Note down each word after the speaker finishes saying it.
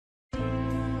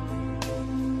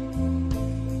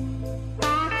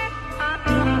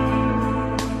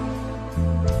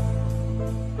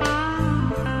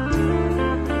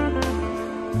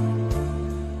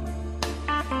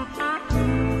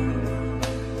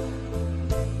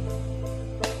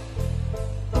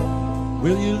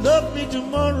Will you love me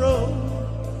tomorrow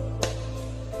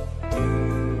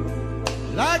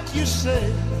like you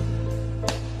said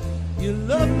you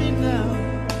love me now?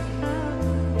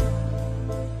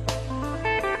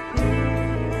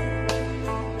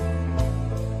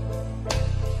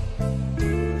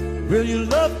 Will you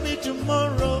love me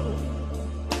tomorrow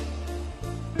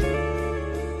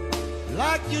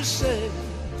like you said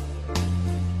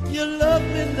you love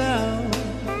me now?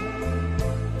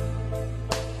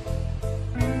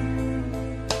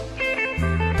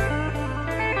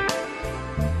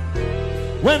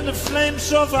 When the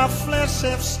flames of our flesh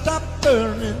have stopped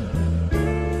burning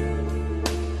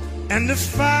and the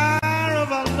fire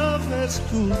of our love has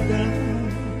cooled down,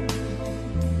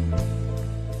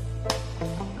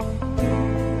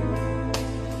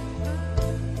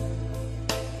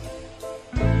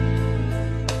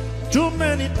 too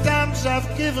many times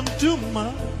I've given too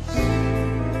much.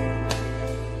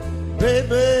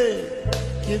 Baby,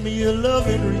 give me your love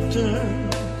in return.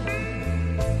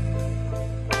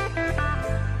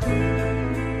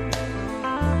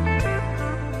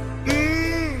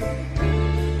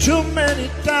 Too many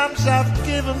times I've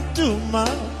given too much.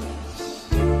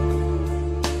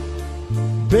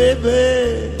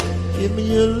 Baby, give me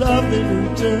your love in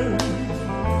return.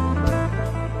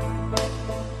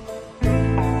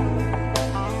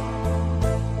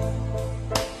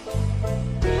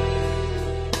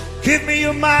 Give me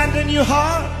your mind and your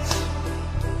heart,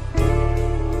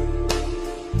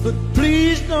 but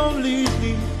please don't leave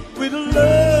me with a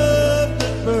love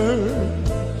that burns,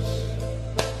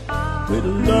 with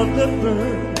a love that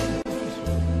burns.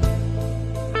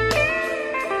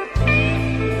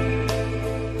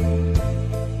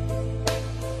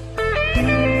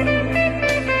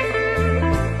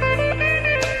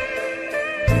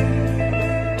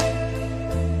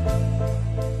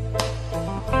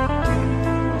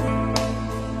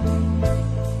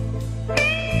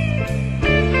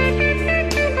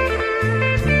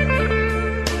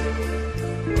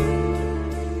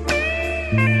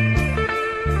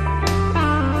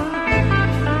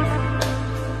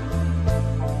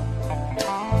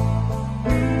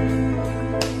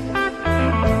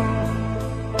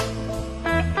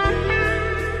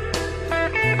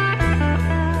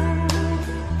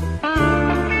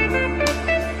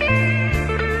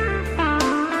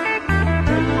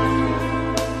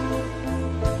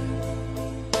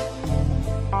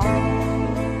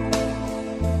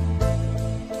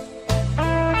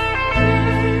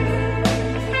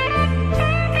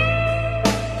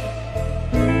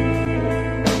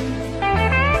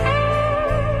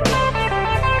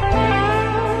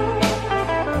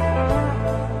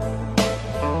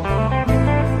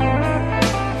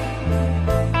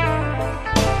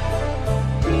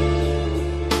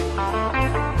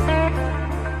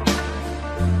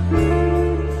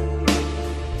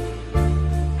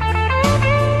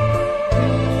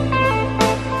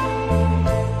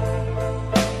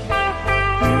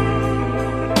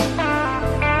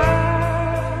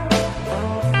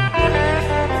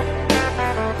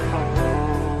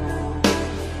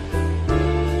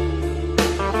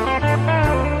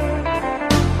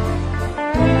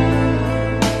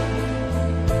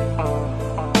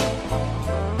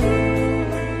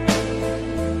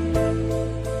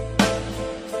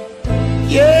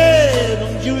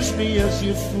 As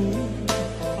you fool,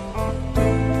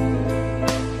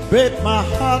 babe, my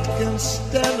heart can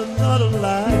stand another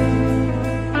lie.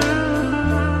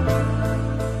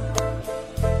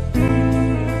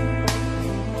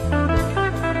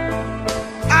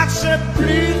 I said,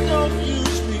 please don't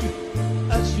use me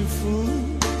as you fool,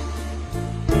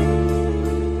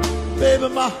 baby,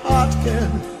 my heart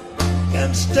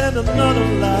can stand another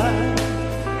lie.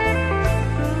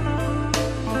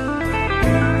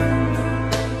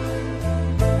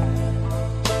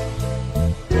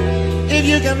 If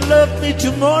you can love me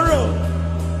tomorrow,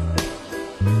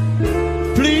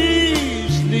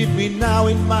 please leave me now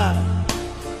in my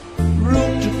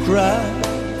room to cry,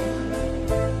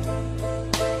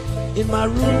 in my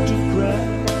room to cry.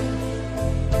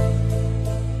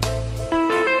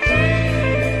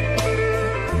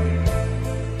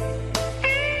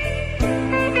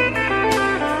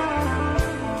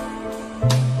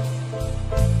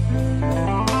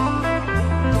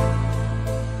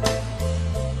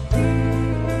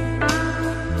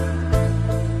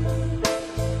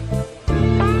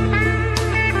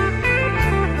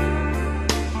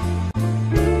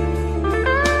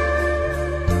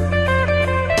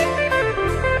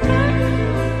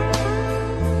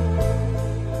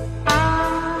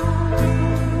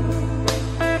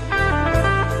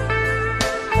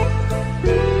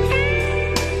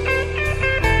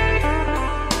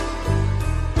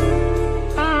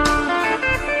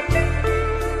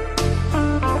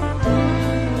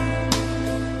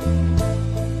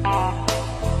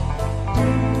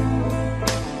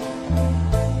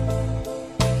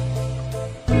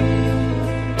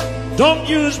 Don't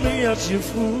use me as your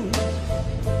fool.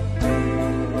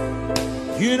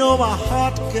 You know my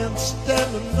heart can't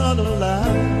stand another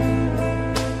lie.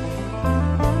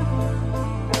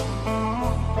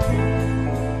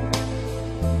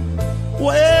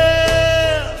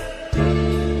 Well,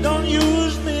 don't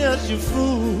use me as your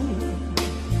fool.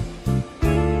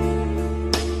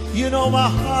 You know my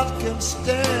heart can't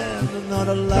stand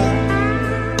another lie.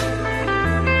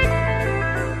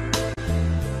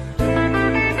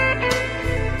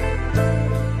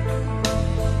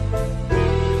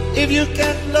 If you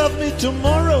can't love me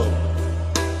tomorrow,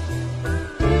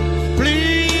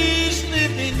 please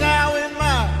leave me now in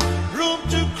my room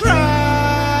to cry.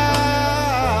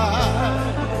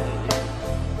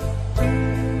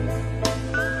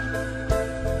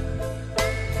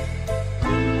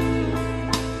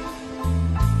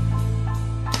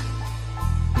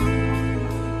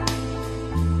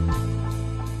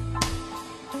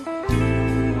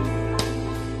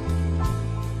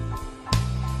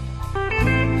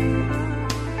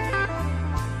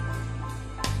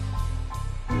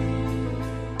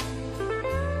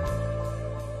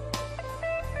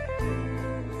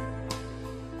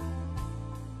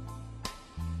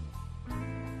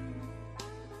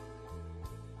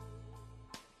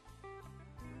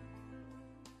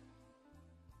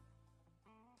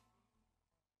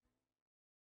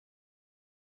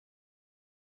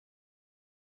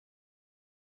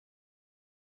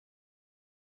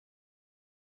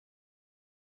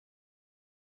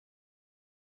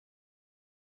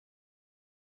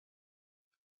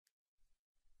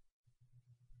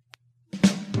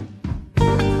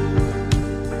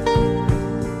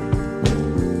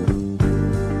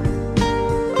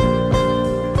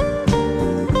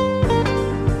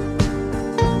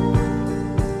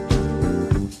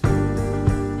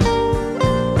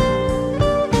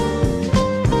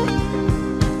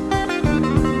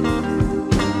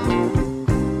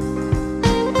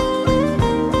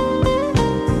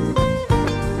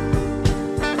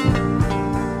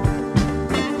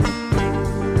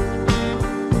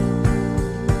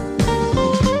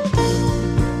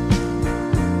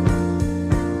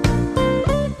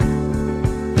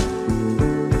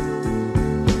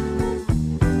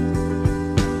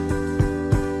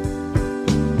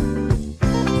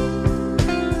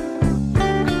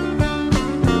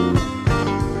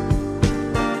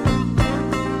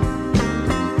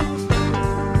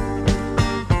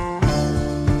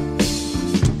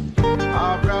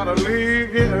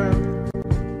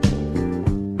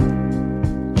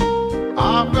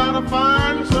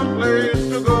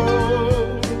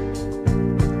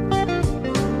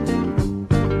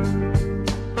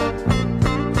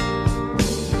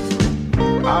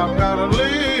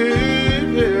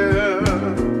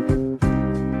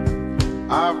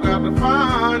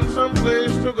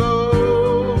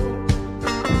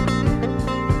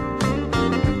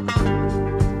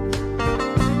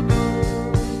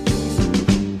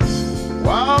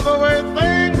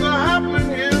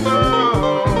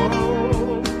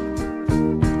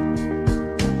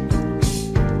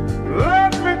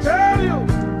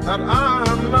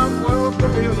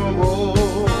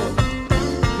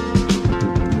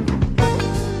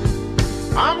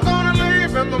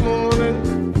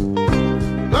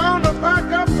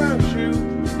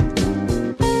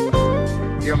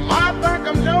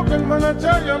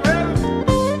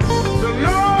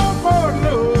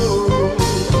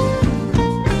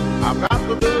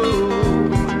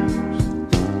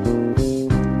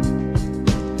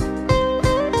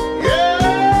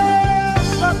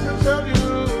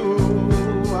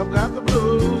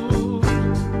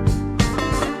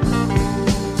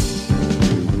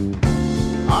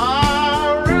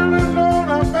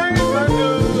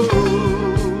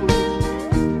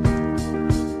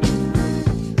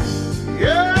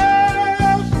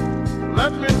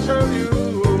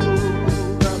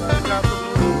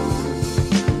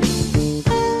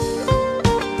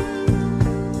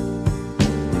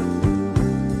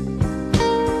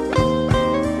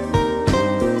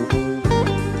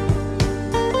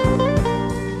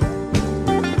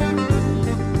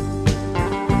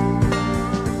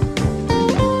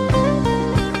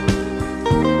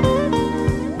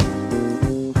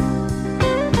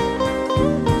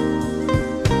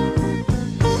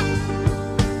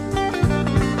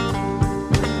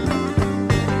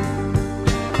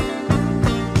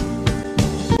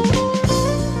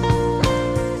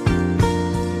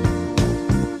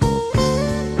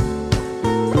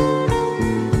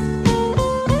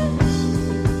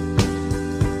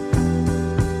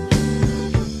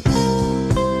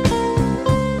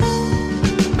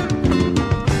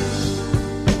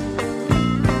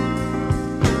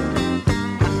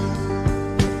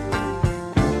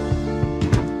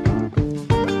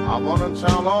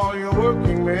 tell all your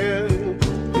working men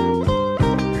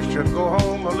you should go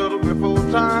home a little before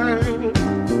time.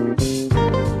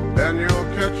 Then you'll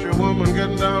catch your woman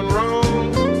getting down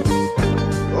wrong,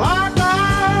 like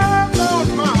I thought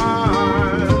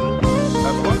mine.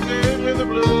 That's what gave me the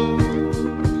blues.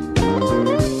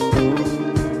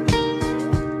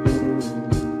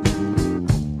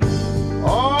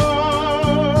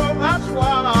 Oh, that's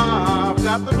why I've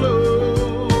got the blues.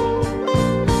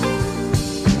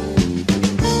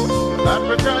 Let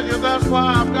me tell you, that's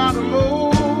why I've got to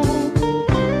move.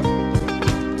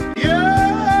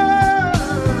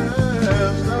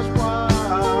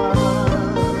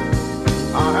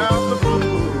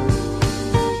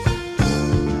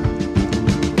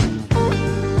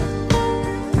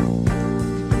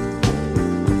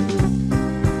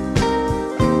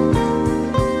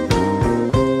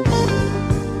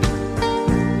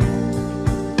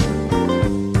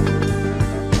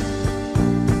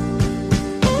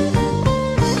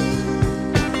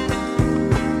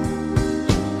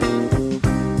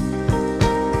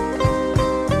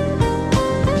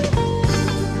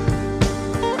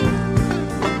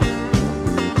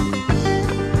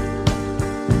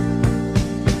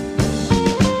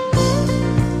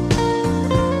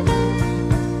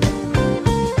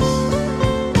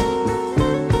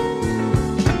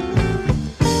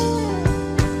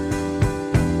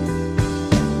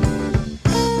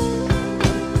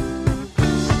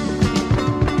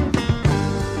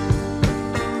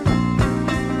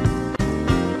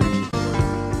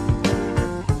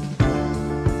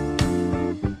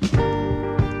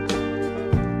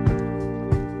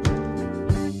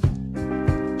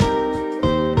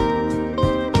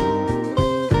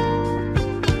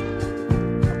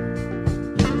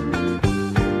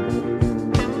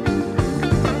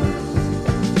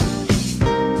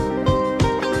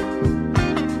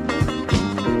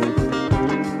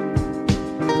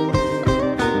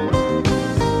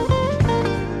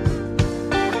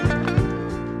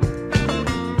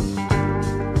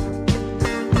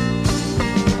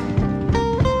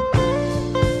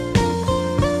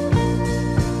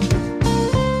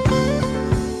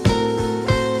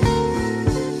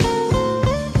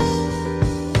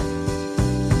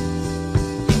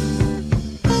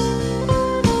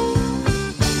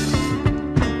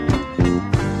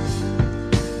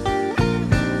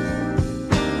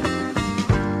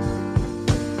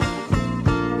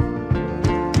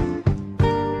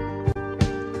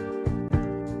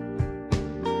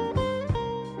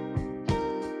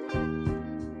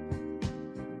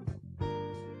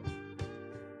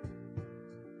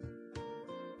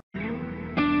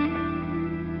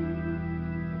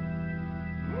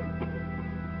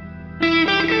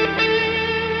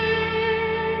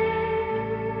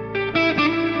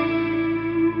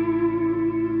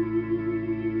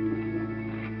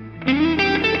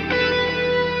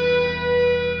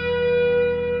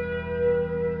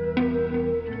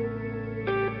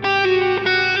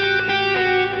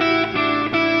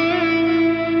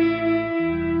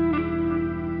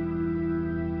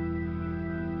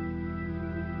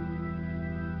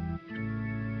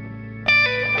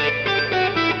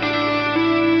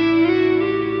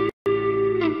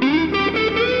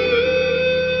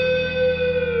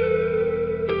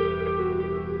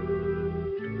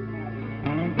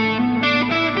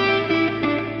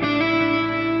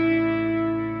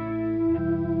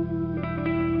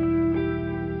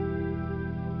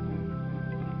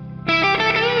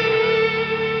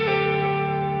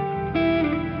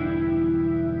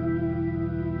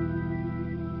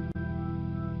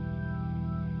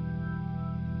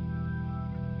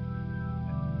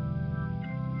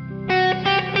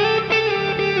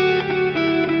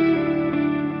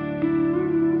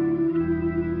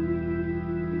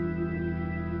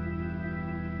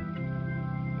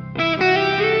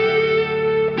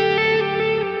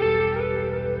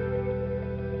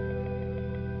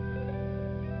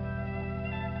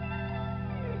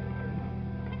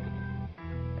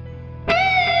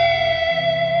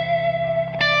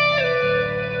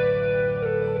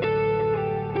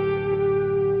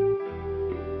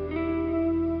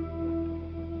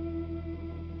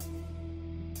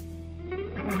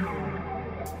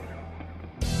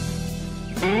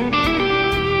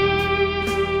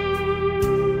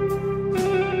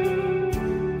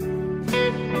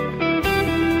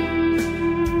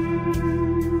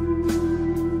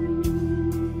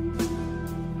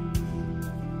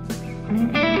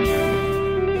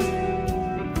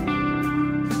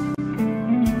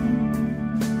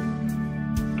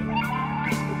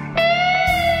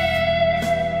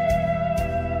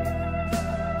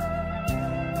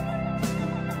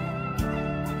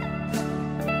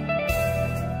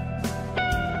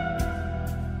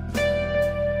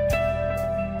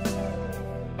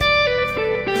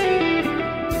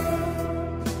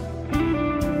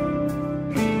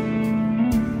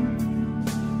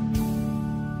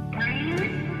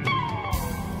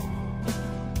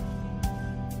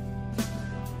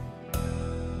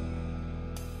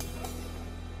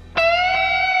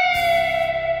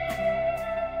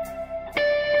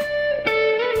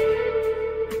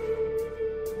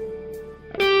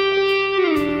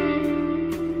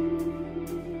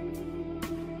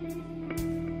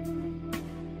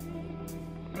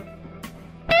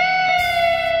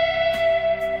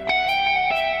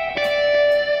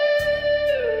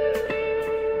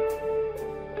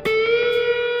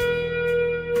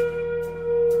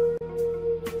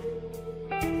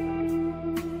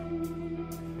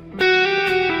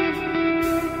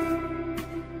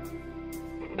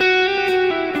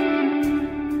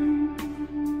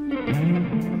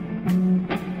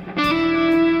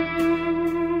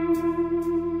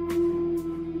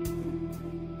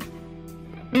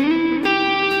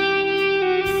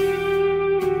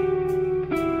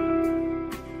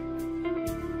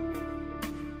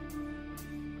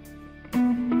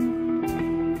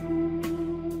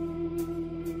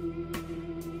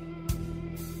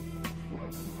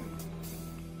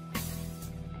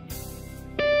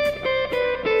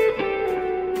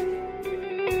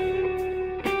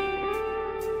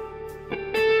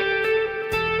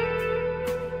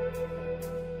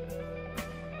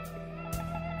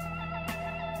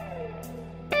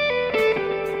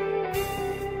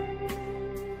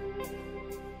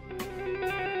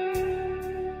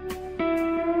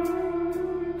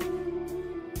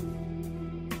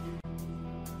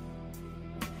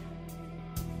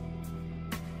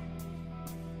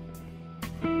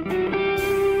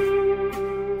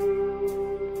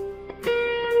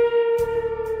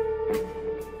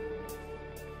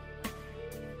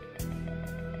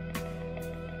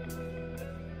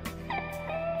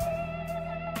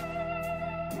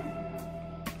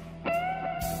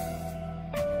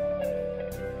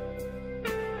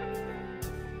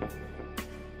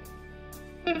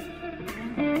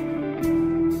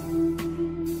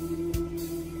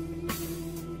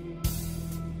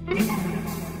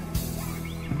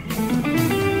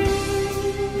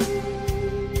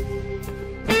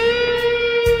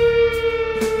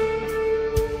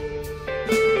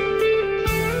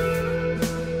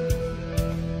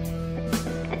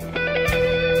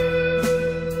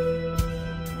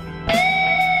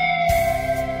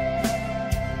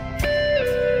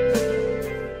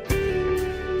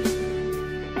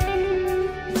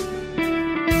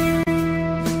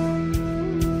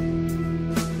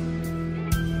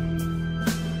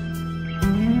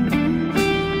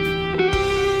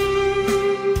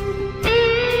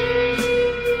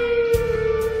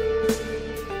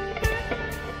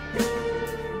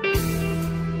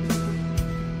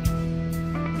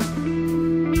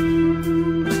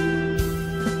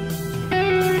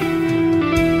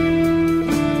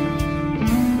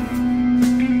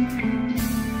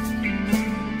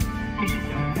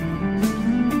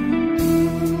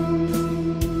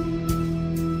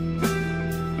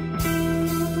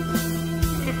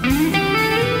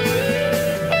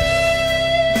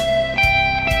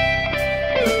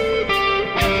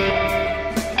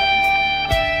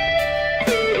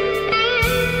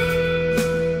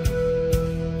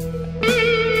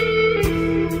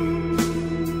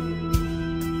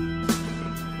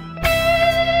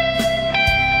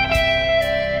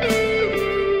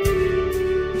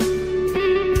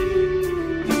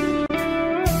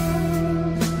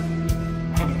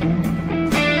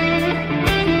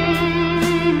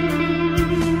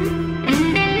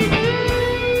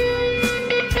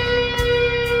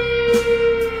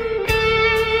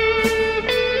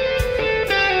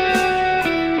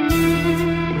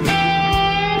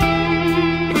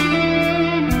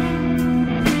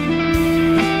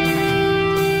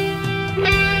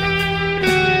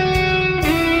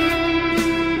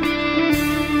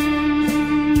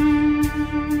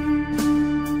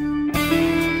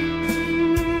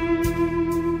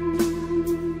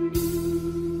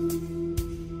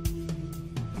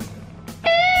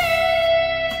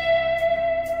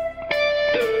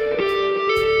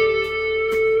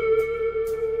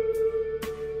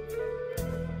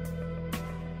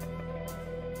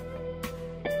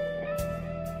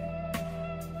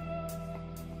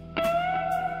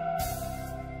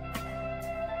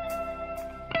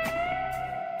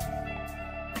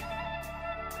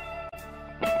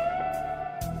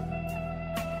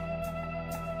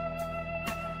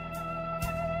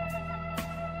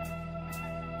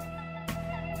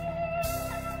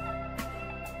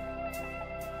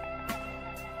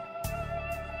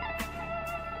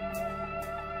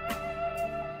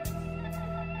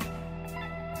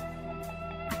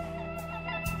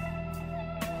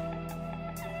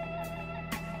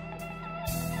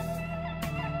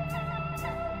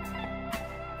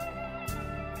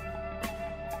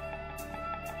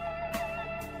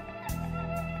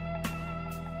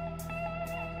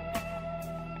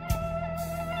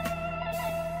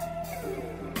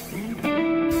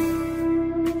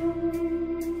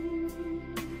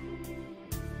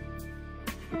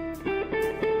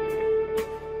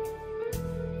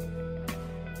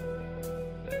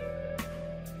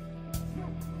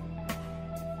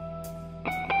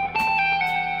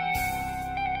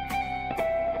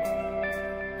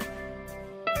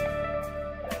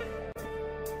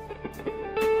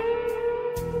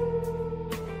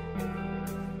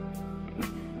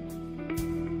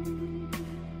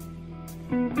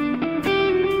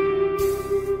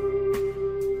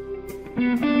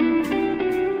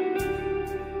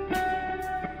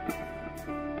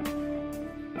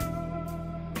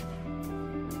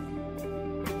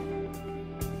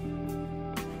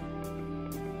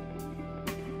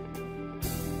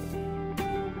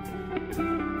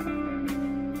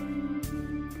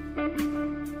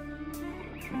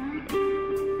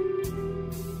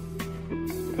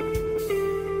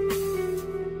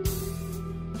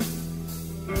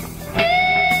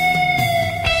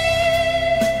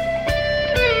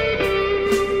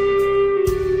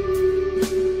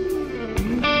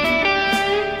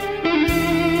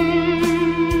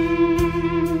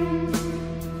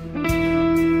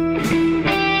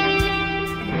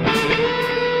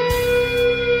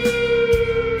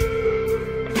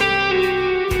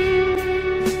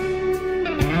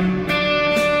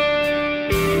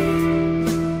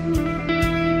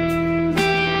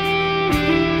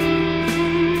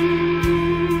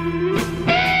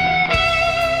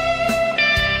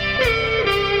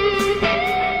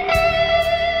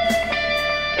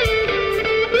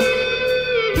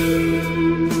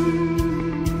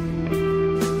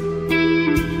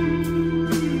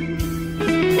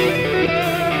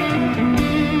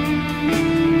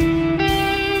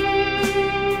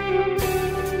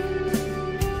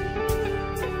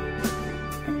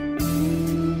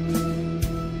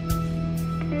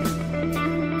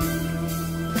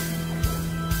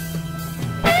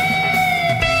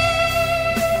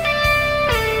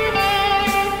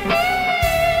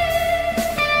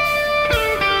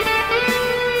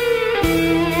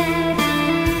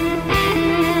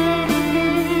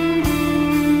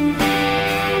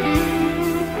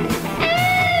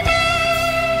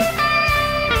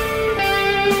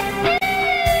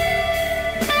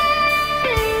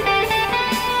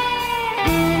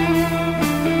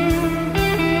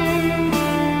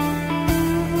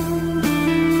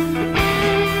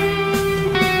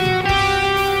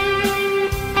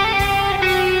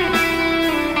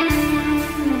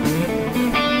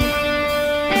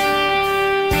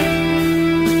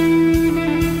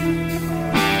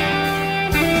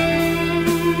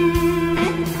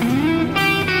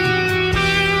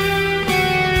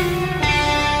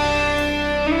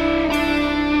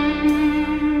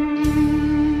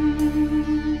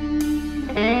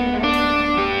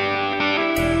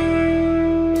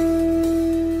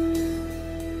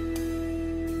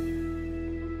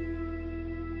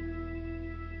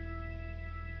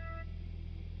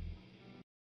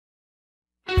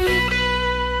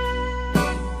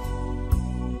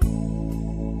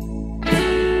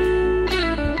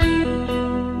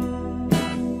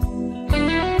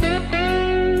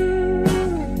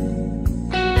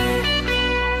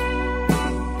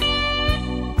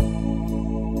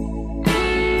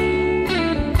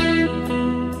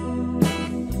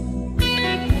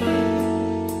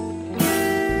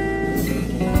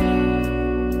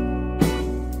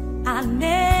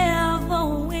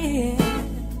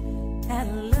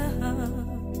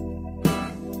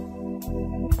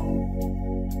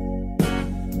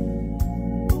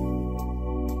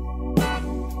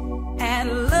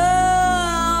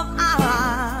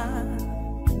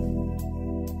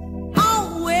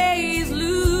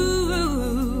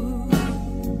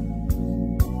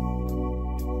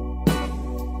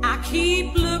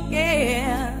 keep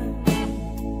looking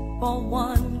for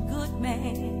one good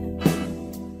man.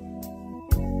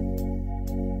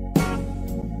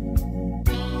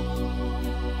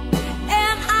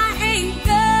 And I ain't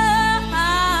got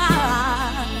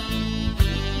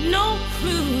no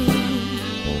clue.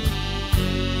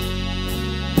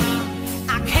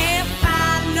 I can't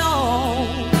find no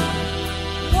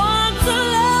one to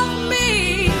love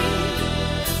me.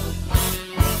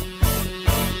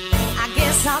 I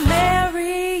guess I'm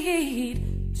married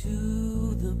to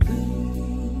the blues.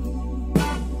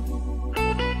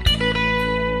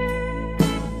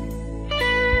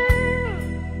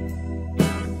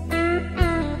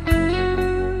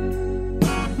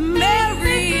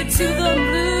 Married to the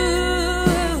blues.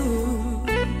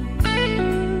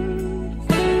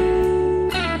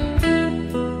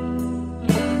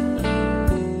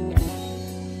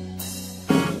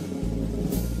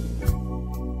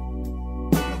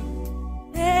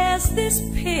 There's this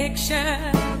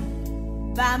picture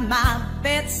by my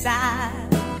bedside.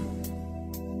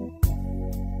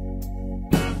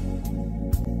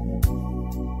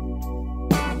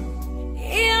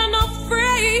 In a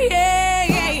frame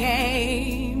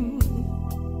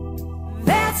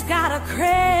that's got a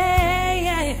crack.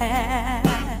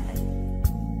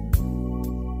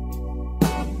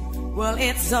 Well,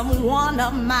 it's one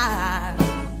of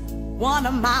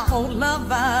my old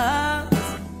lovers.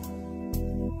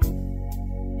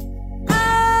 Oh,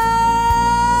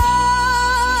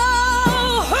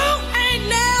 who ain't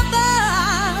never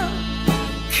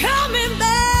coming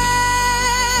back.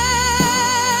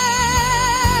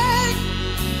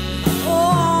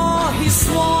 Oh, he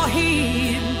swore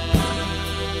he'd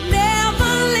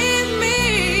never leave me,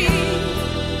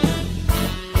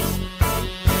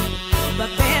 but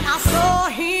then I saw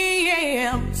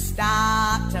him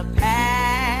start to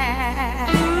pack.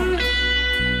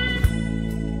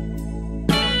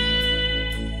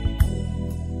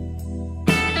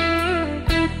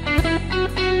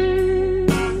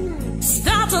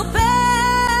 Start to pack.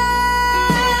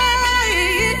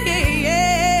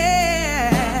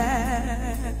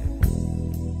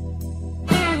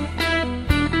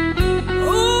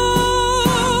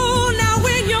 Ooh, now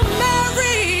when you're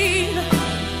married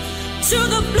to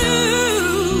the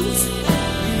blues,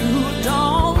 you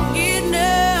don't get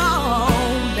no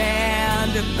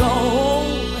band of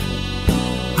gold.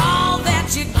 All that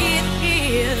you get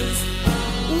is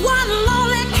one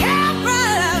lonely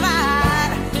caravan.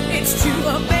 It's to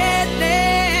a bed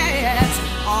that's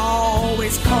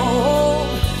always cold.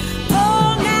 Oh,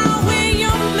 now when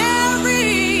you're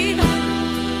married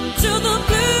to the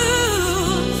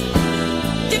blues,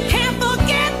 you can't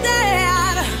forget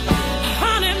that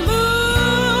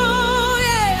honeymoon,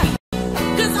 yeah.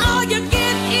 'Cause all you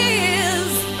get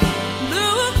is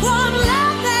lukewarm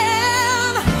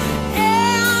loving,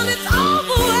 and it's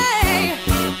over way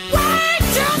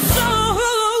too soon.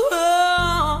 Oh,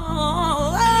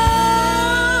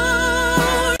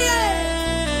 yeah.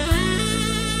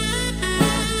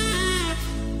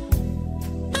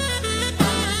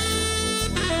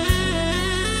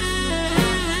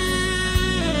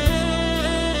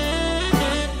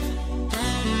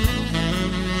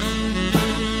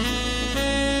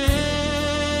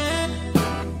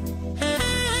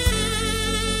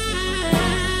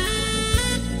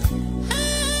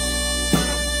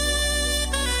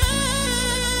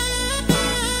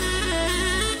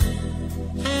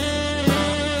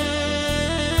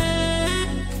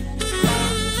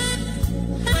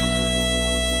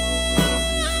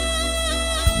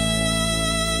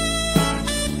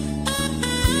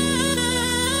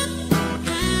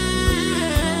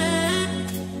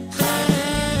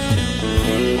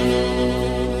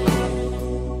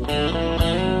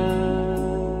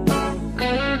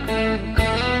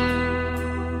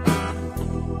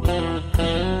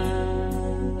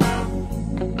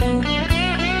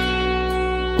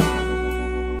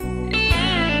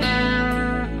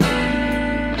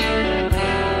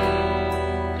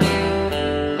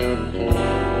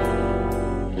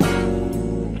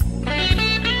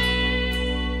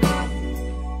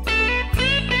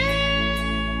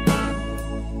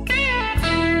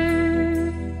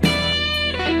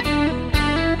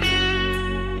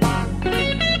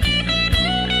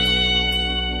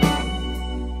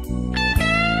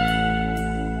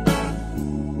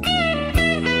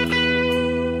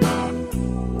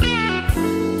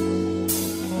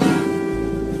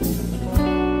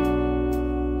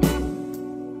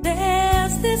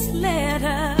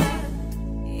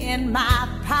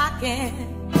 pocket.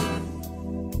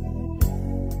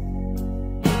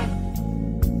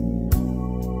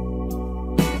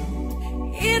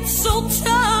 It's so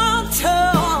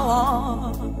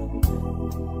tough,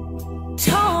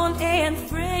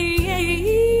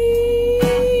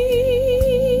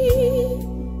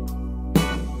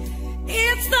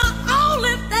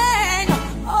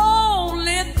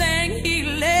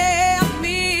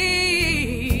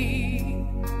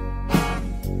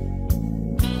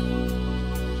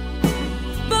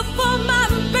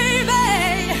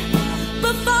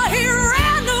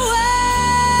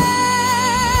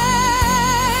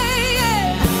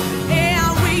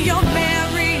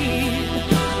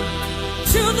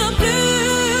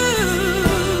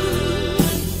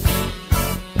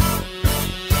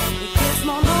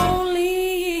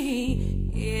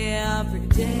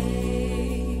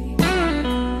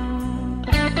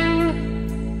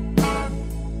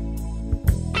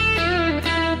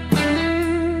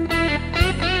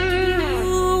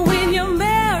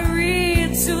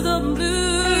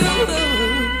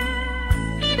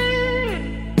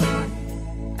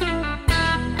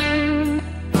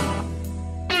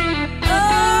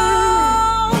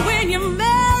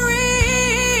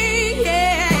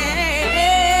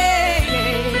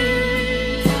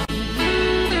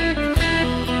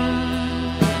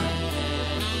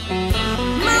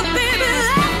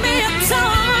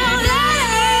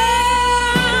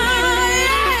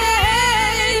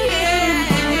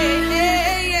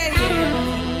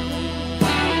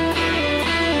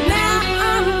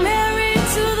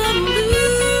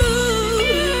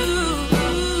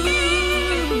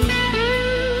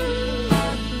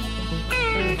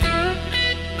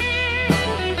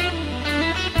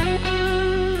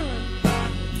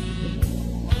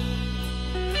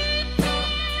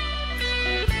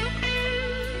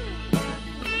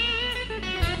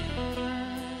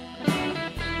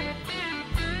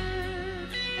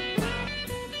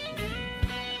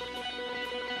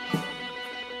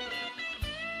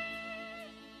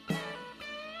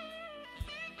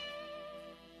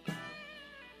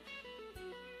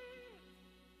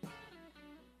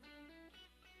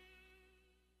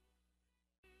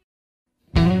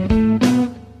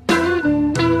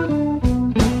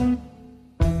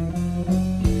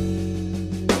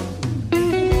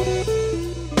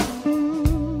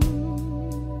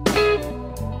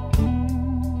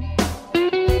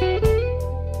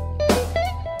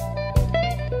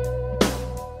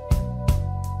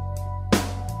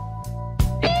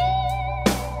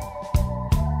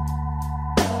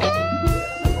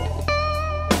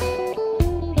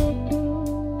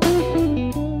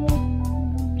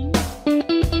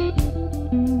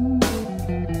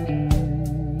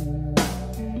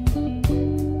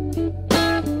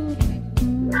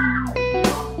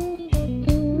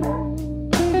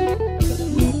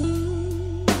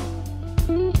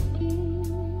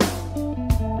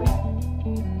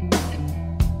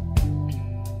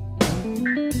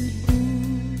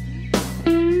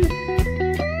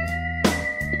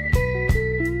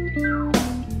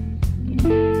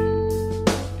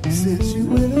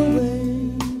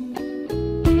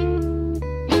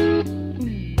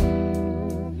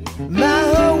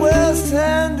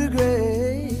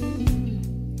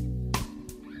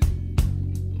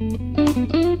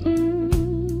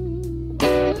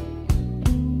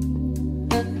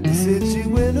 Since you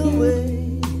went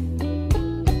away,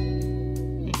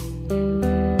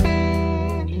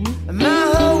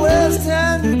 my whole world's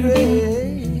turned to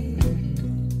gray.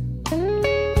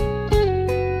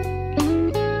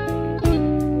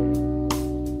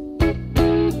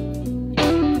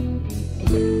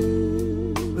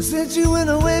 But since you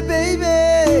went away,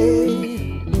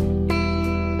 baby,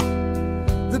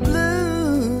 the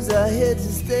blues are here to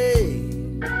stay.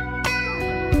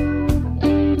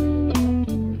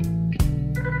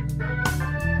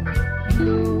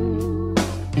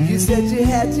 You said you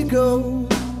had to go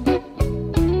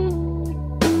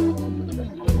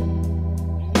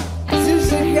to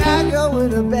Chicago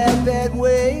in a bad, bad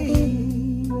way.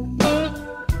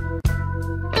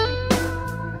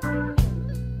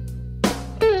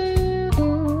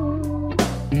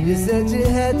 You said you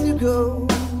had to go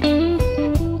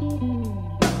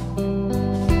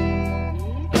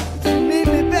to meet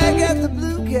me back at the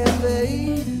Blue Cafe.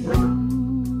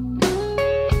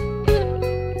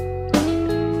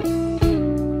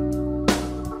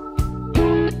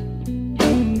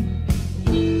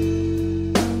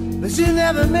 But you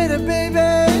never made it, baby,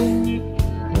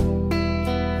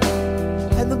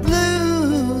 and the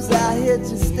blues are here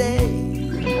to stay.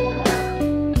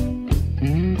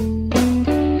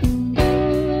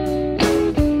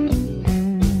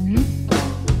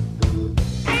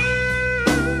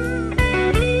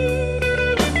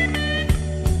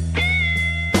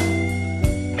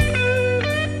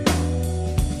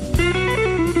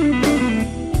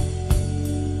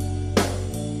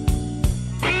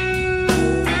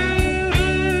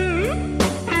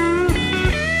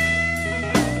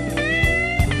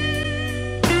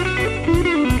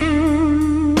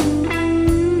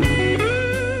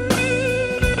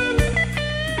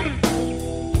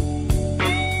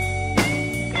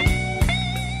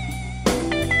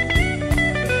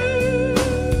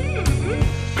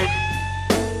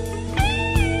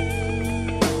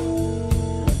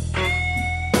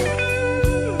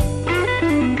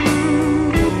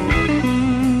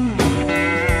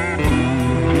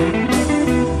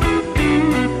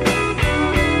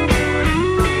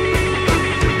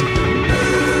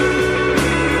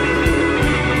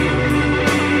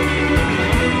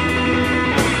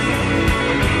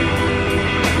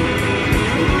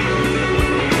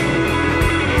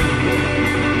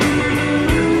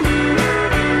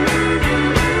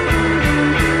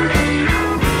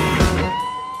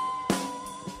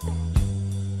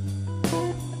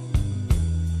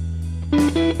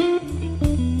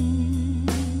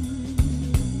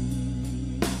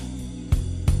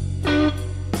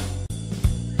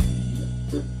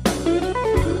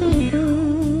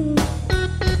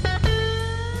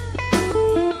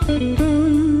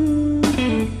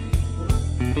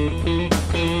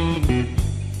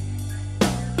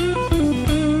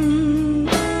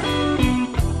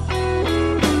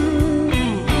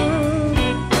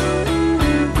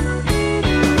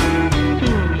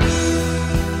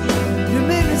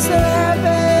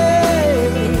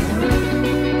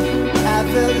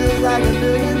 Like a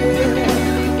millionaire,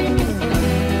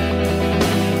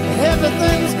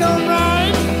 everything's gone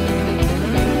right.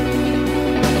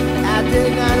 I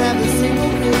did not have a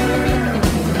single care.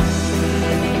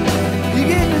 You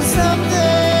gave me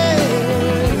something,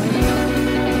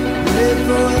 live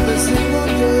for every single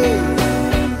day.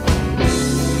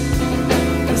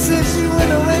 And since you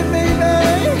went away, baby,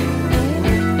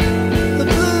 the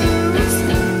blues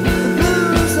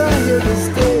are here to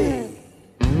stay.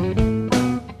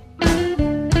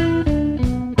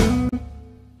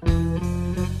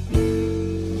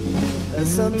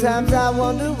 Sometimes I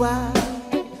wonder why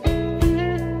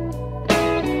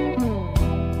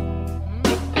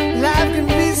life can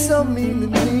be so mean to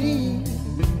me.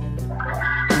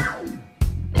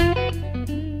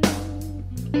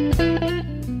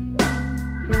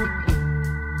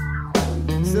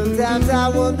 Sometimes I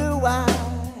wonder why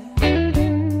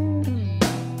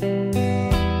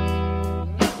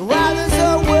this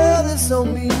whole world is so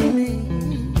mean to me.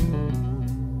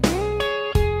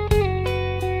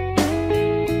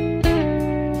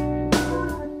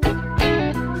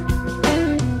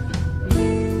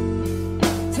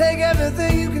 Take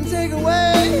everything you can take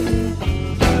away,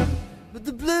 but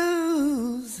the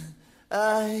blues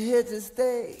are here to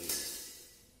stay.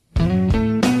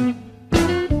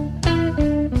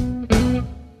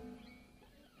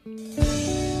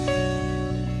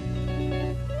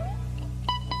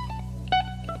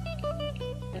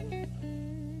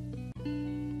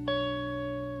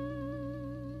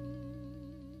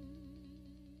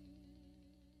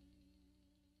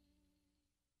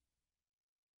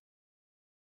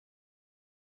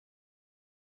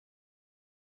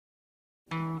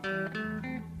 My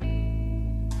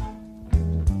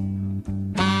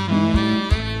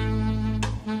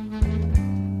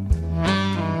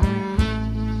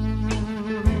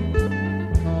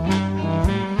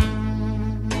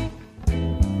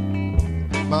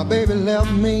baby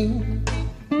left me,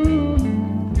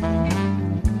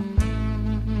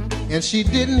 and she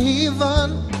didn't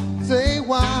even say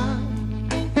why.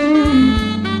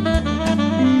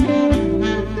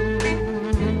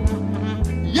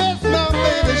 Yes, my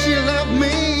baby, she left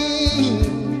me,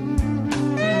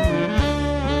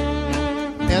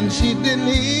 and she didn't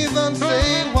even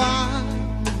say why.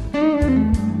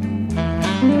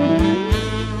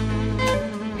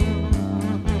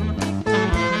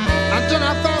 Until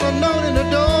I found a note in the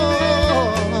door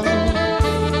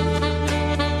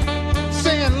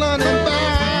saying Lonnie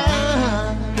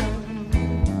bye.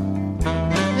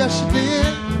 Yes, she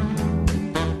did.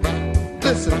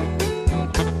 Listen,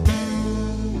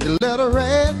 the letter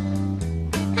read,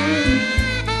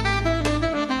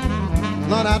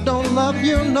 Lord, I don't love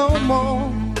you no more.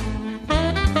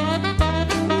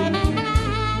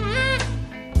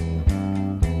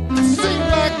 Seems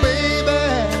like, baby,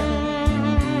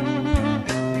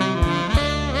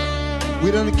 we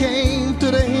done came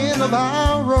to the end of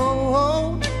our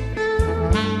road.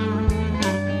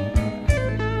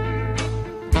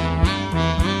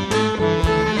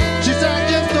 She said, I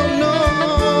just don't know.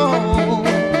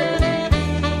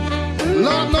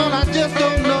 Lord, Lord, I just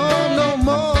don't know no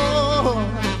more.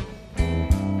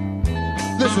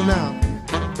 Listen now.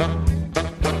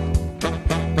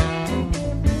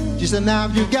 She said, now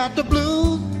if you got the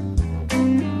blues,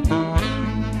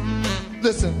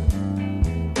 listen,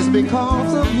 it's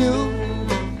because of you.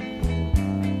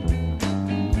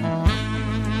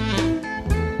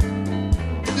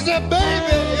 She said,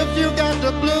 baby, if you got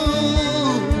the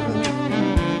blues,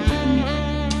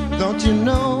 don't you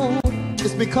know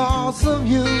it's because of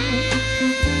you.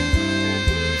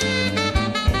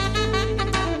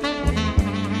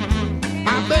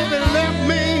 My baby left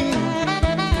me,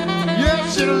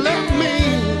 yes, she left me,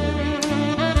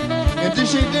 and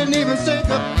she didn't even say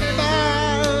goodbye.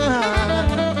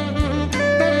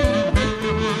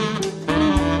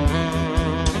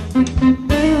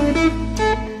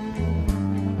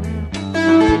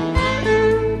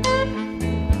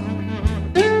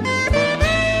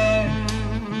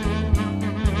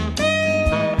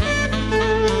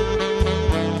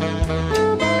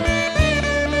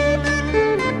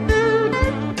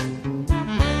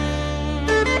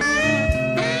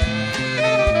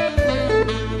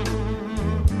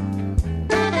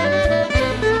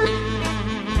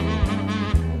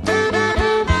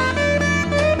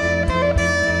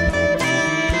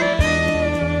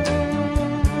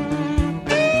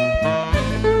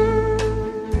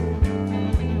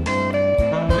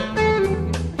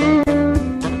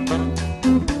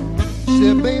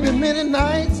 Baby, many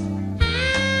nights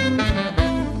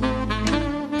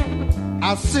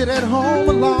I sit at home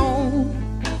alone,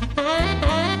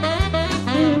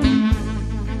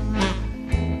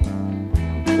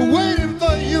 waiting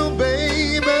for you,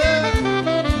 baby,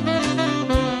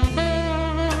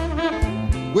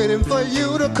 waiting for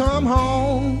you to come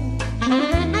home.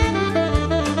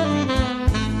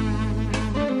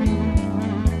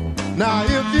 Now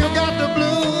if you got the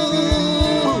blues,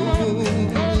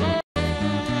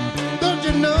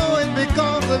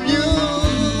 because of you.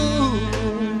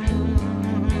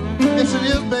 Yes, it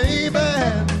is, baby.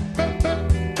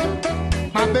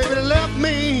 My baby left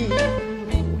me,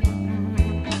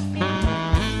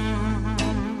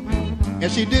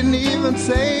 and she didn't even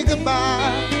say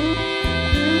goodbye.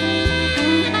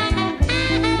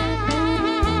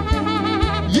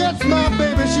 Yes, my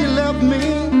baby, she left me,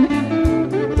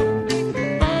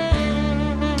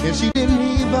 and she didn't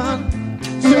even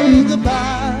say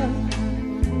goodbye.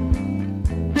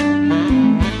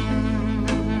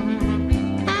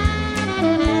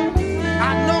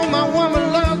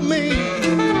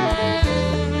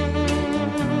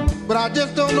 But I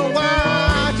just don't know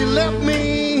why she left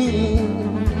me.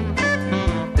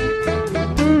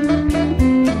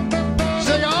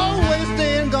 So you always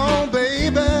staying gone,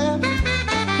 baby,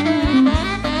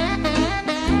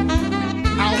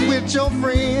 out with your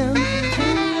friends.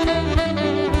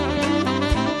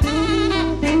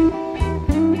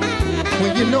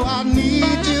 When you know I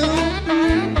need you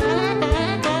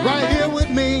right here with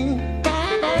me.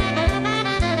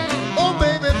 Oh,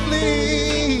 baby,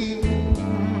 please.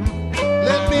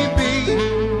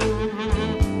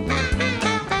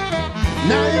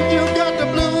 Now if you got the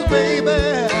blues, baby,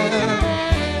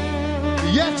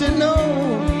 yes, you know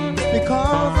it's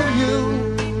because of you.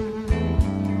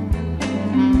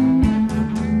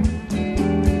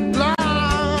 Lord,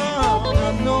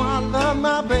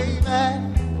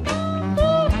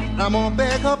 I'm gonna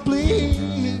beg her,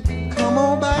 please, come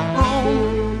on back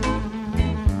home.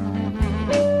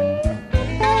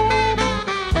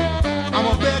 I'm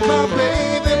gonna beg her,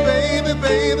 baby, baby,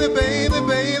 baby, baby,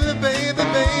 baby, baby,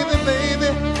 baby, baby,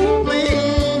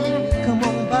 please, come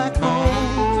on back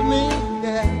home to me,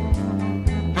 yeah.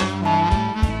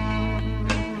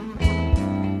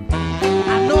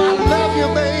 I know I love you,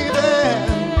 baby,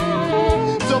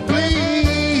 so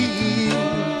please,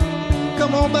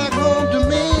 come on back home to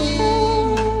me.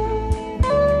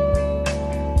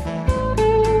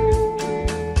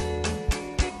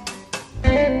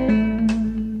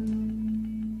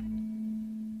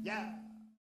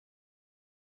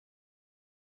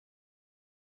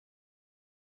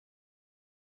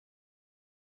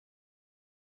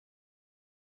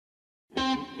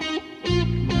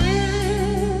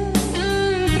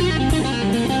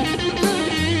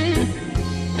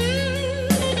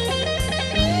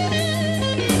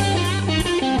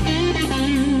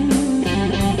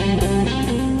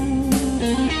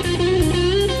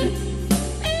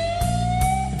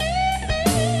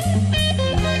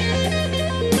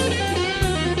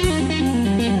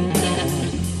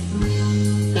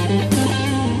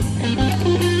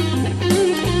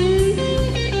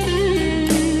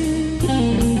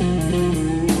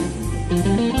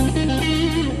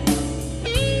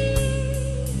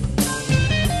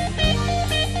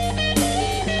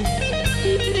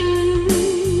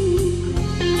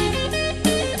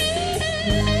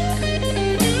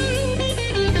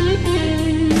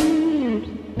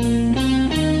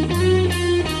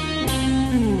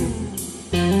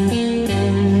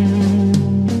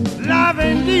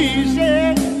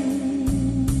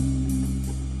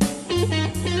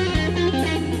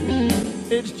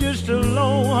 It's just a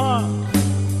long, hard,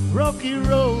 rocky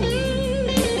road.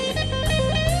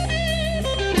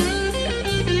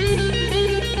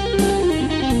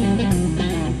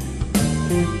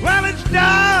 Well, it's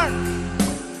dark,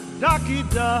 darky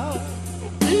dark.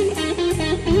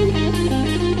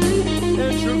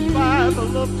 It's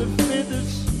survival of the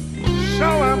fittest, so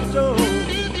I'm told.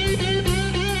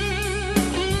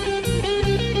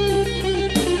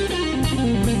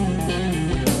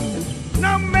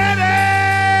 No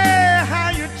matter how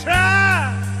you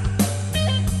try,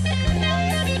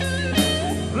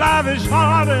 life is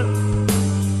harder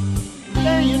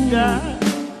than you die.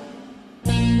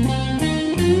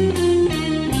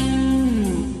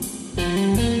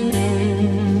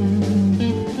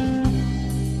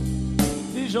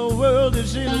 This whole world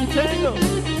is in a tangle.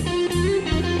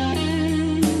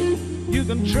 You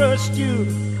can trust your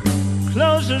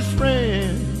closest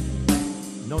friend.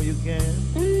 No, you can't.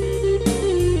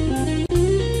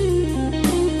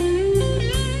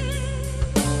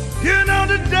 You know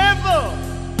the devil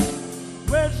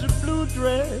wears a blue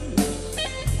dress.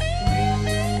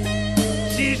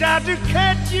 She's out to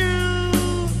catch you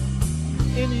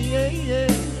in the air.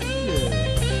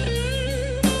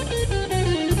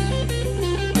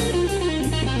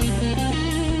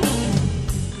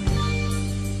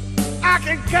 I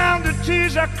can count the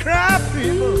tears I cry,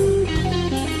 people.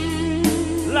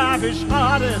 Life is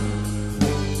harder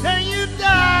than you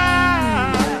die.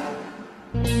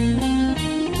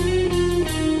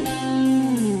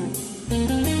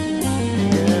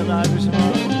 Yeah, life is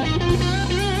hard.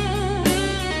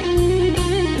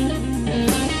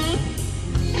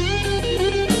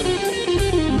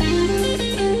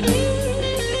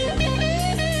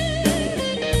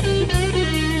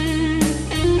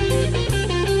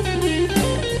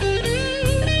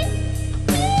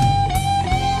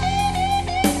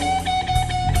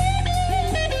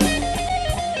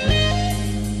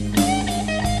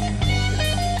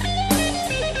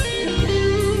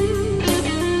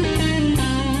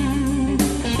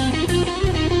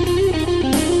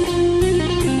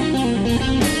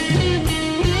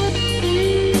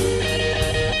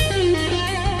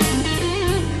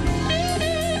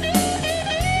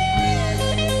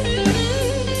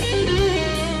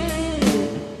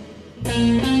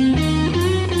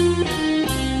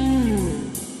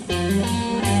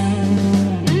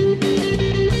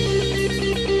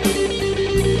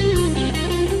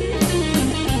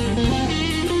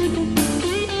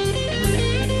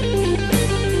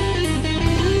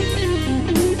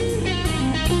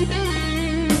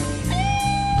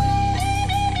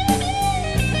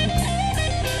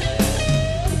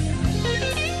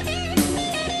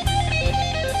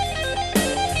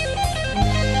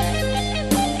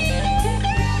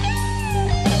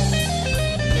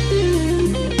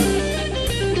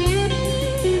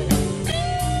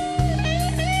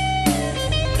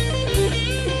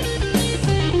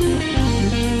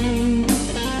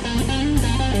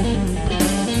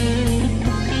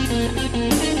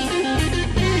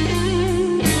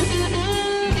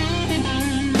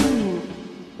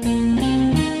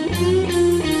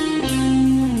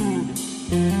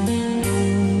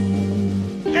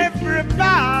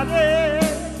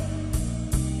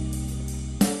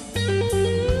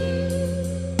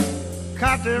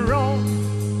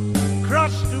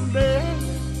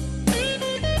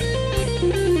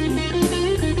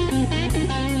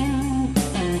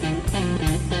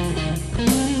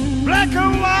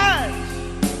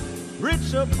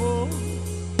 principle.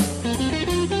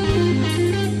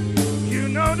 You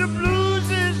know the blues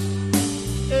is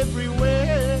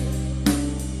everywhere,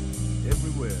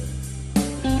 everywhere.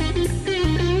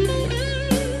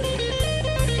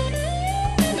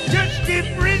 Just keep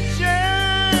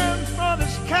reaching for the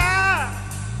sky.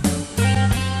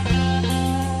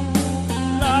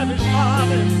 Life is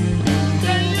harder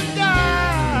than you die.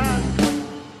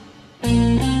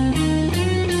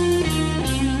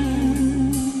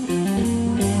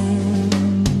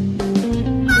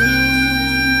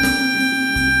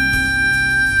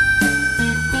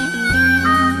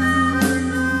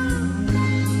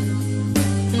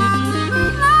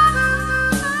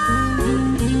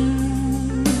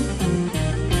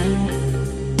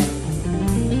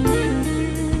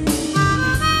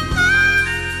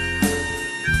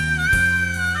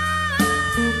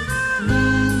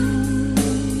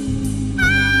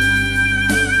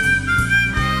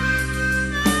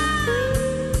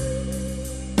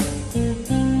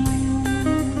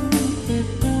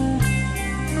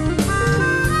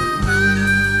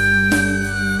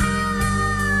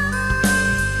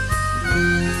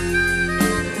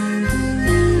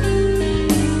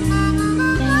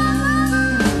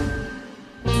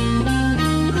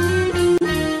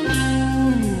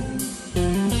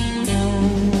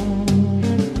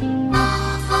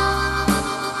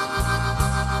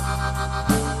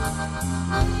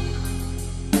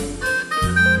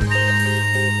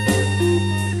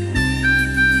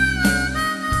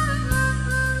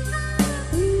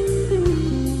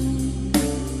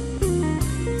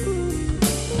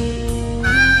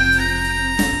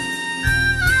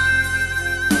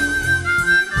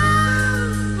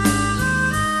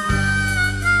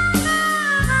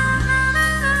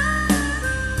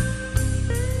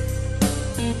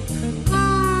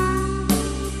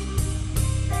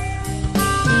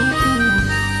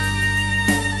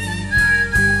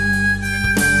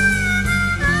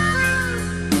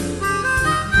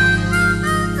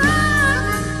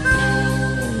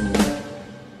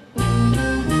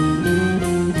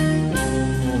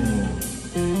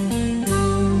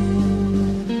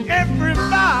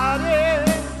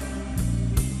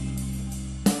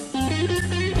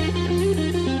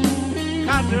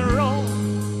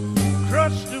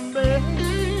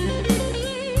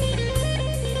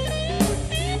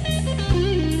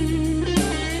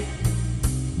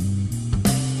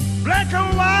 Black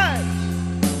and white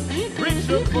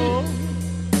principle.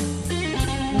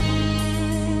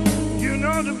 You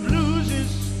know the blues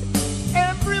is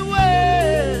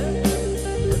everywhere,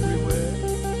 everywhere.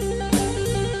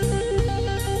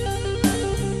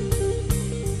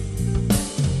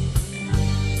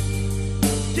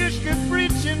 Just keep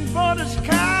reaching for the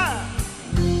sky.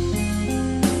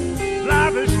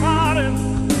 Life is harder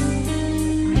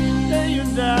than you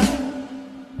die.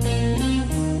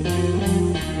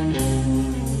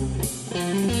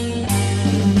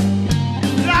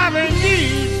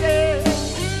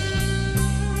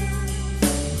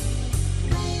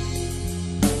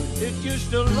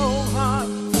 Just a long, hot,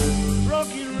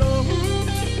 rocky road.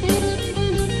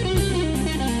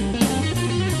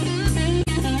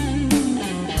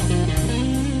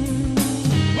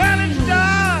 When it's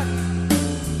dark,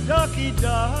 darky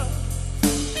dark,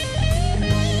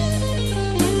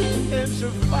 and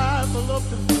survival of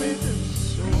the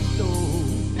fittest so low.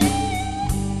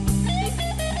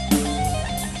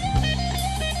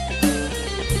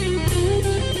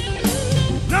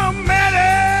 No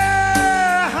matter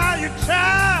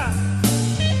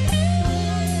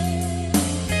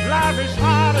life is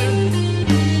harder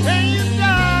than you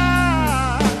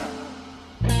die.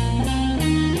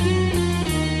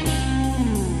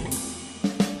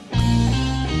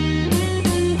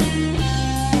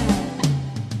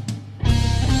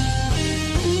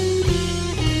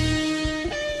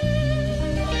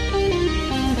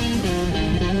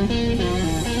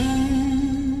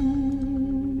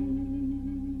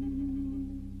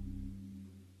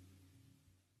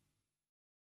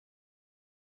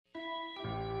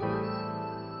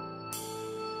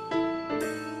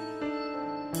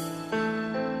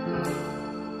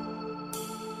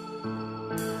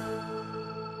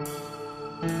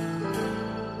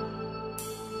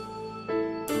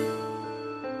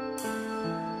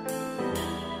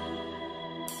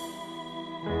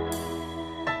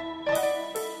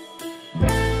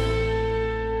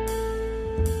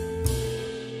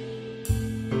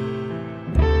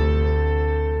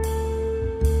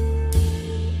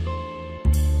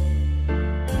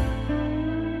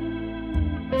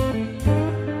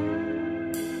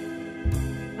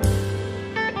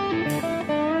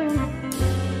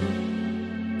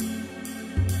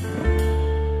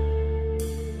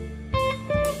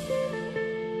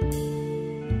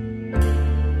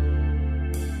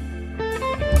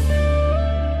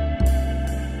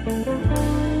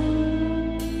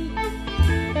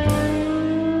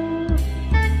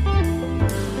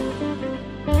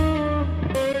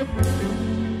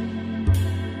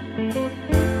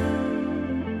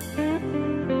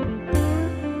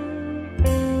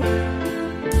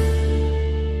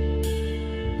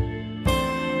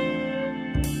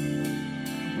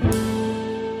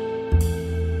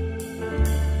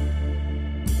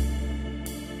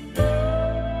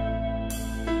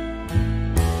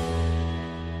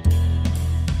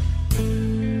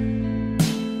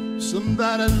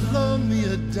 somebody loan me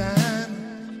a dime.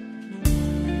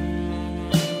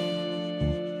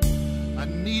 I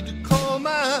need to call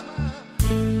my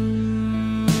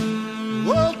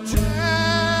old time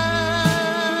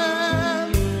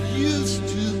used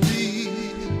to be.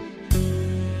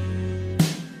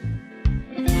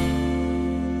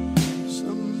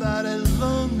 Somebody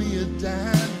loan me a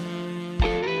dime.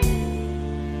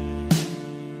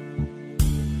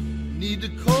 Need to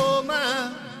call my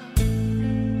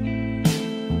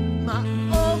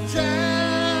old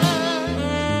time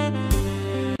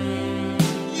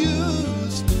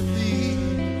used to be.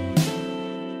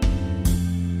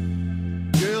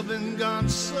 Girl, been gone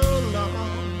so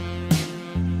long.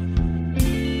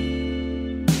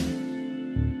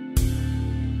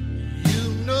 You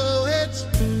know it's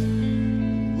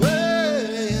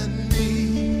worrying me.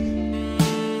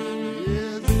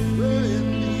 Yes, worrying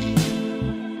me.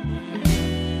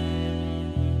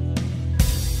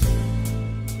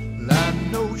 Well, I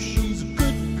know she's a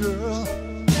good girl,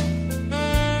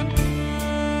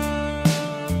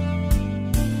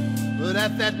 but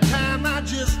at that time I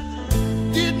just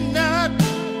did not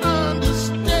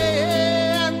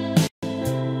understand.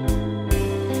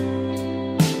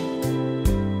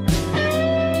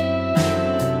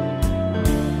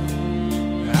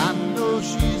 I know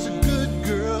she's a good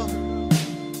girl,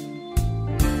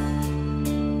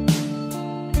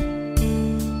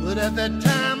 but at that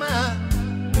time I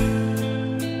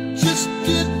just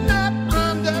did not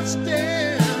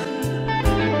understand.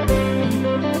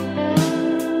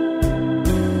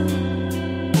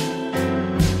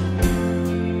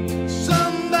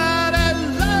 Somebody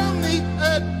loan me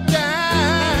a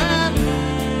dime.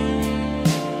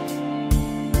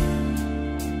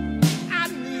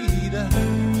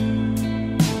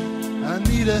 I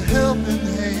need a helping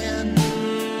hand.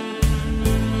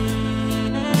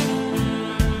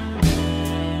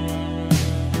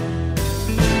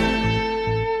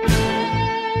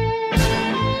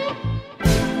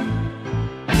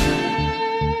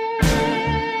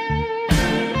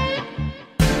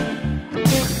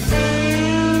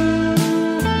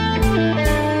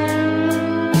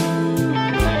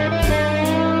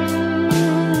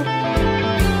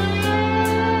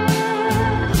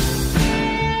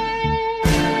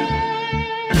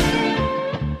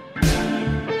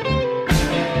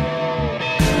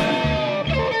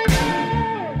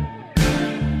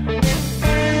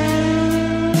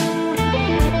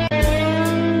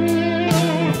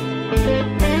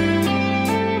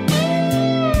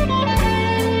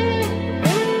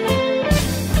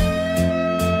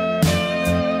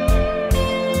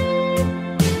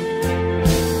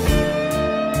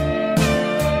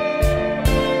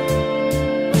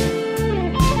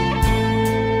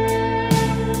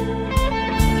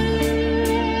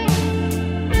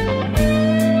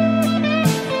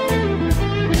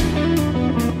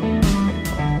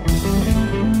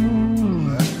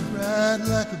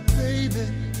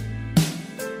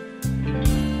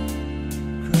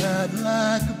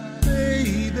 Like a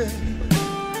baby,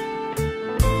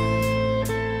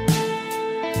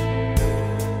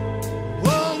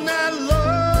 all night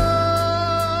long.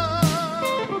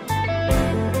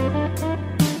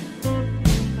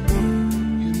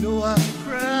 You know I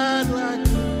cried like a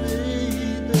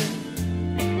baby,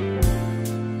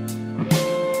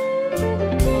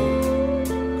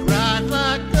 cried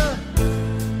like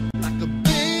a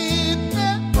baby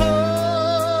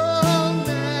all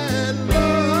night long.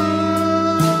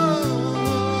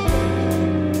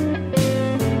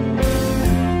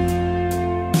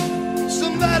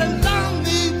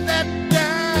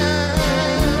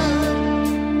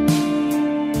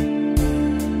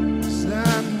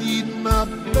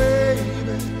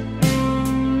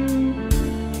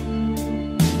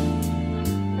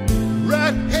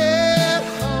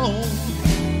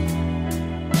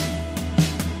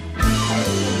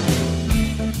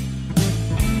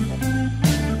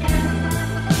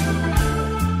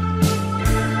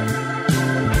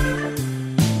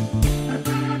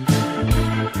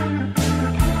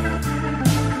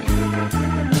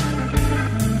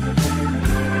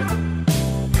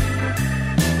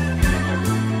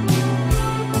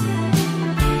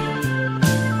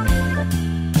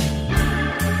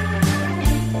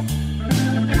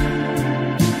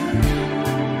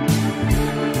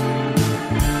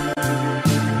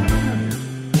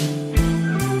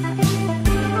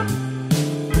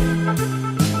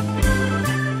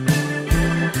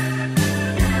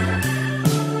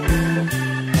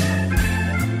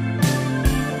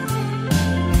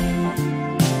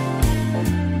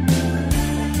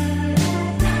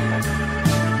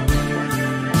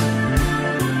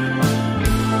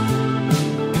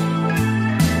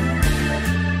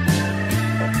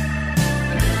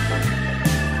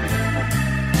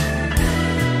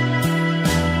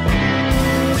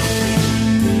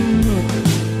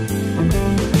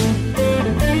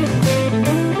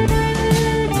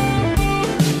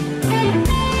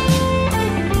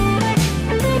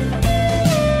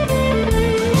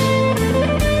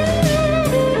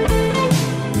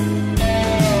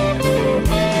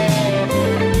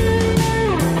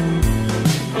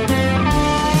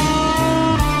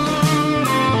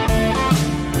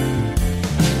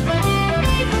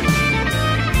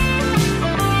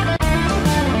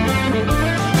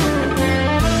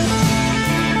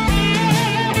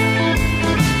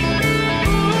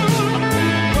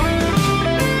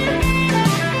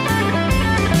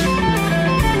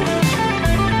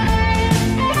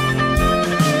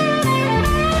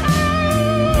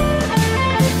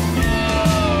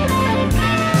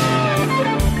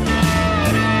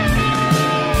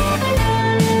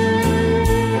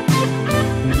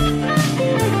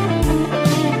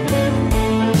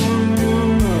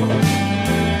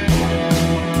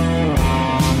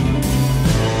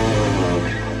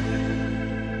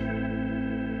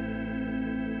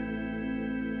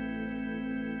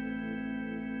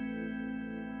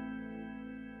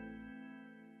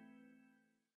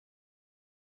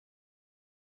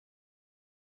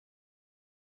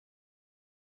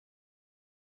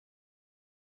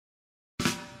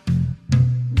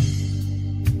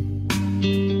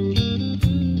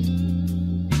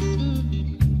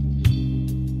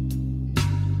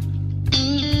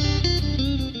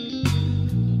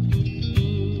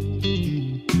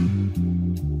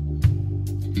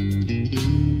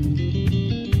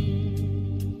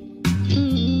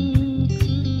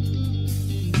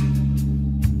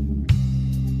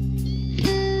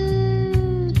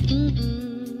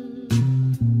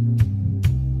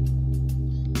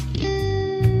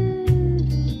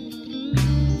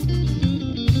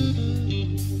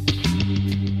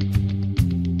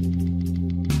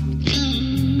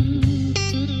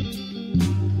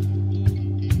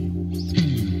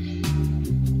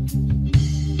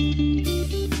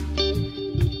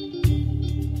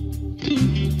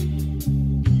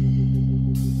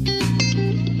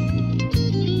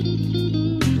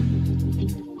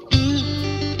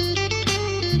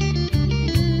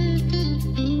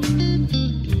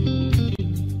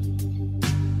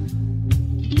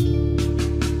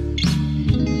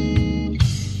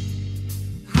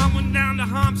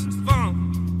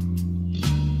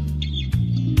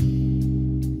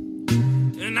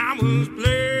 was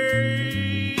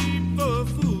played for a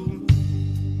fool.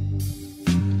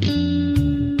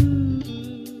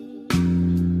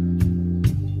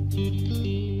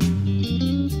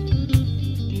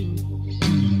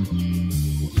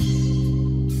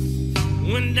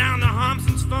 Went down to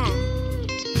Hobson's farm,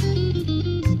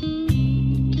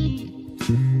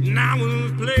 and I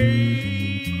was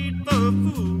played for a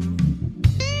fool.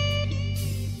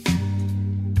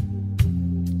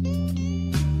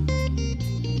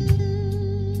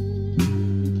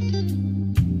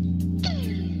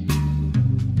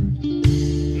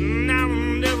 Now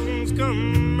the devil's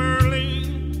come early,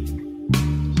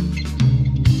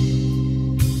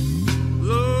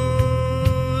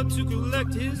 Lord, to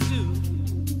collect his due.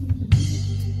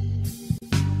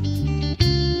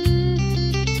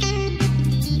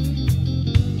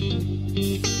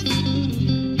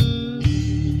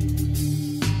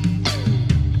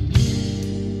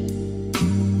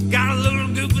 Got a little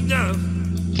goop of dove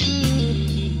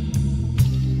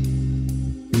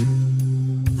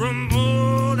from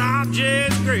old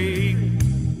RJ's grave.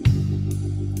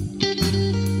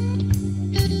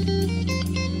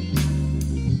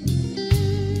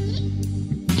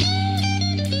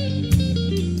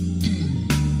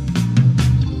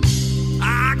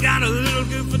 I got a little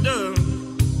goop of dove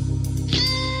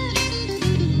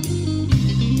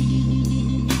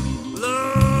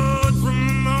Lord,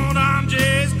 from old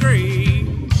RJ's grave.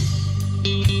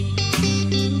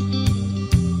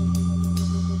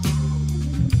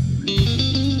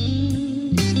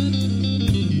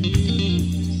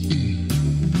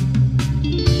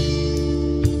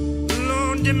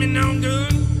 Lord, did me no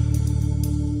good,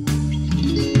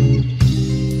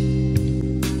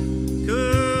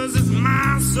 'cause it's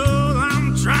my soul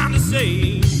I'm trying to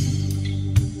save.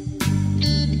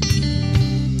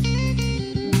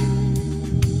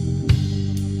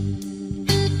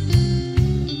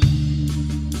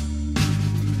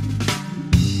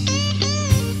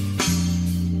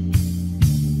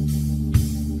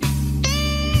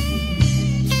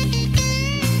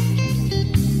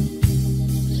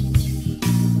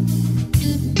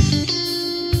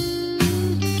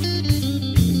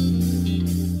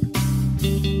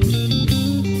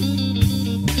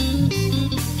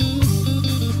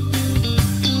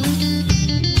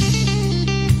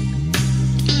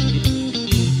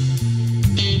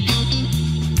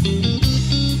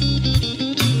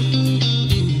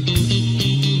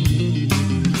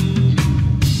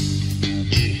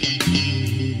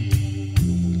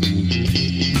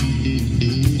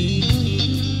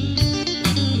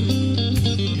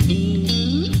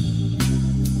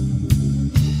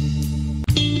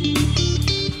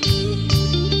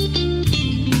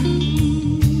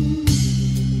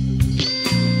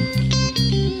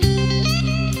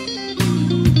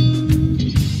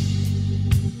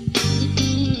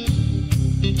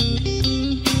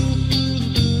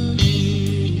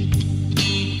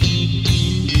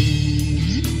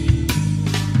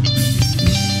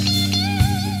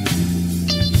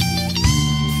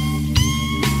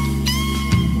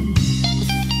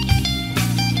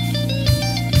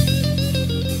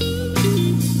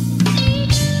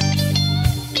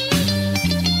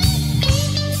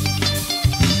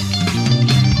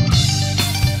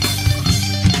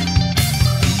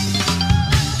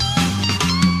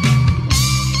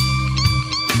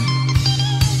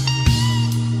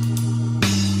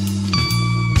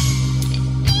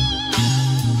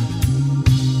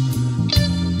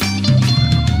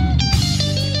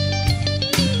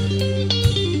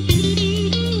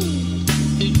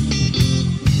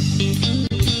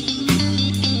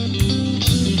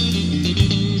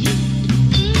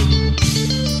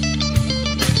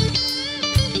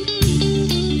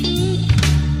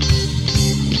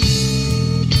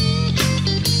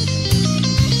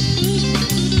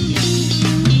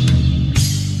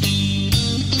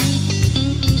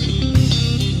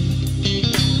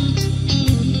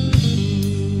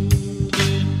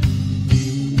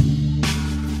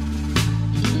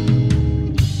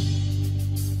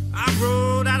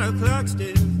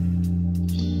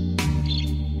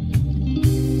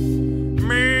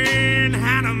 Man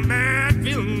had a bad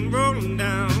feeling rolling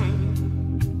down.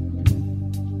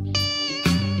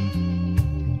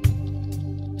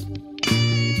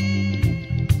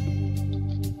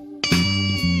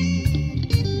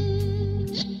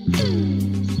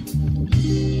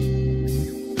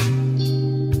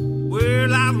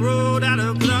 Well, I rode out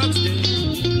of Clarksdale.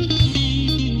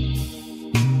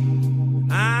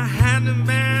 I had a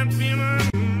bad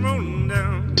feeling rolling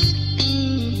down.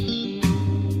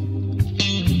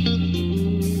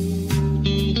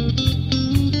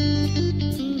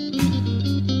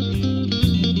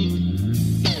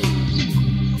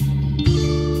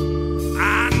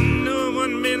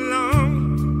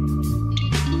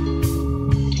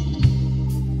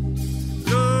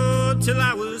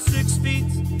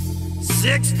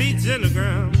 6 feet in the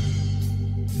ground.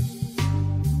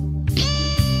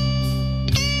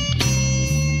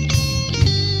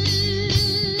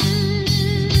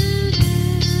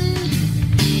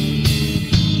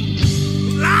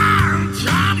 I'm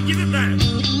trying to give it back.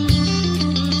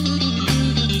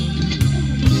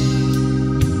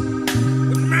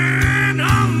 But man,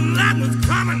 all that was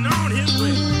coming on his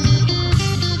way.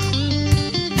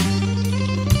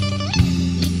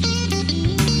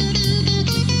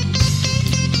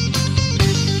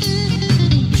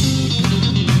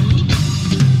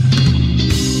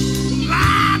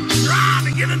 I'm trying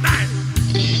to give it back.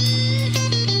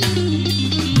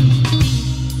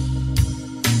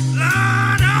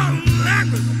 Lord, all that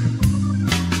was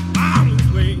on his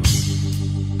way.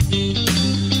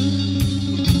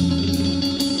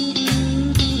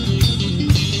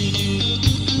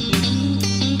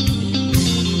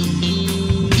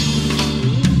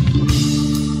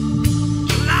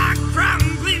 Like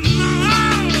crying, pleading,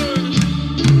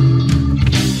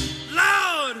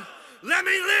 Lord, let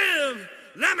me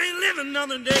live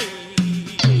another day.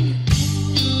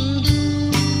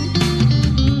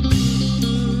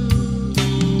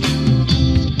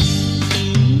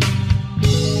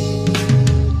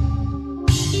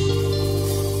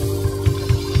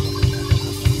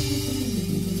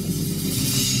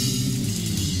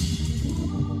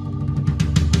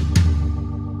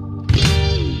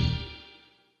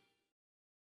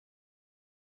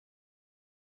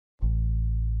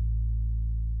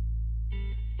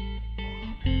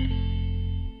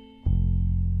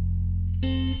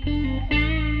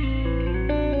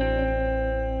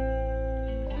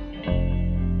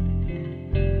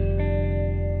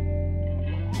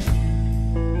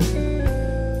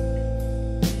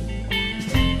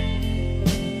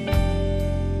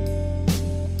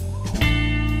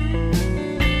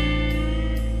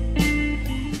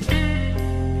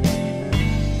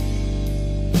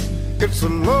 It's a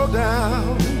low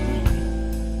down.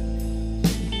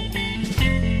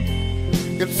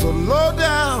 It's a low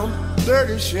down,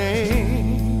 dirty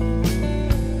shame.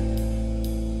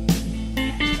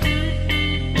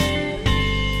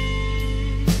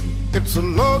 It's a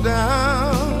low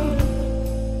down.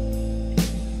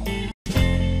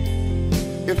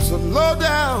 It's a low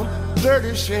down,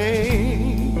 dirty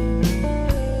shame.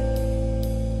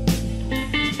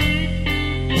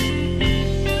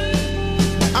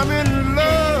 I'm in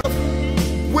love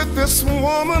with this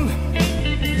woman,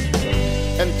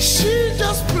 and she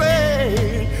just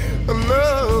played a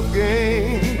love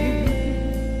game.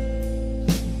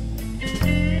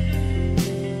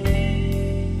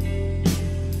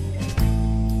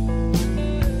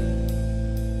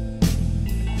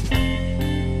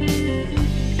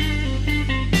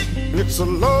 It's a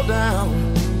low down.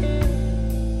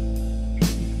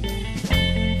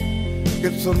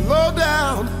 It's a low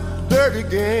down, dirty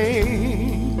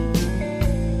game.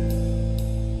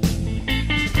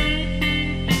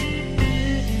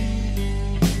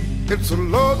 It's a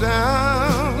low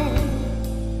down.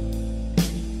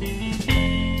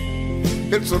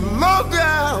 It's a low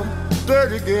down,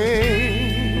 dirty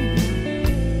game.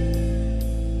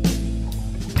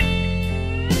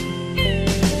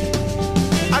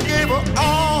 I gave her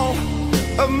all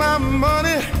of my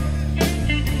money,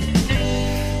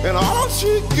 and all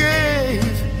she gave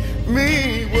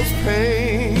me was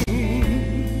pain.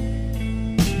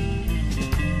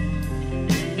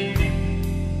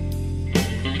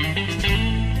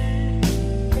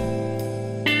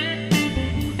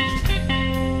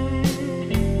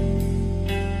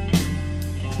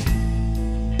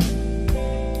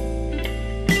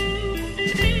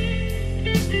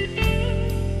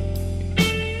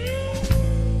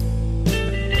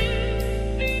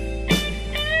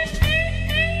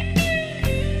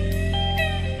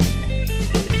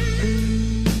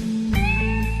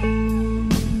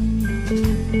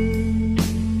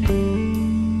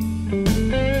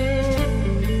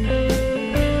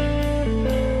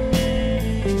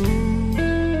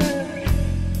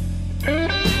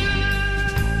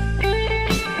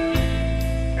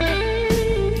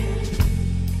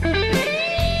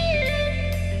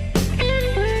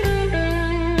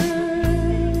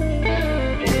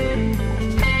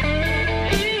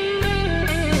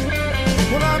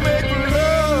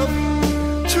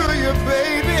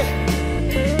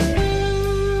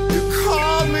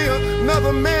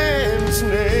 Another man's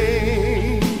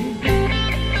name.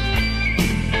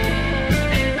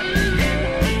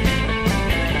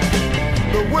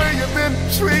 The way you've been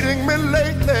treating me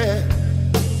lately,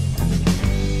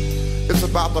 it's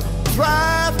about to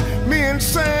drive me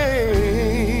insane.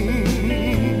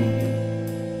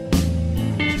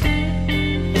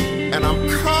 And I'm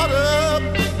caught up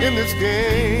in in this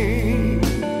game.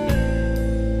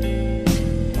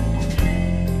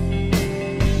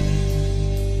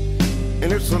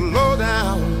 And it's a low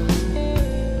down.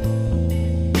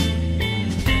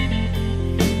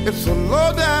 It's a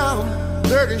low down,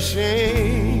 dirty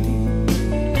shame.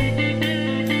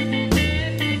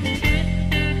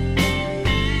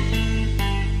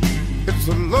 It's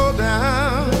a low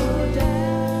down.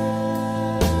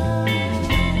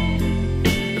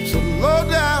 It's a low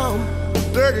down,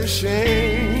 dirty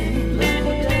shame.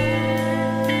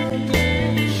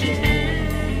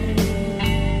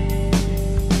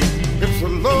 It's a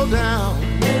low down,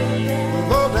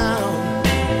 low down,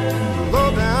 low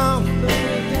down,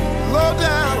 low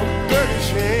down, dirty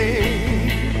shame.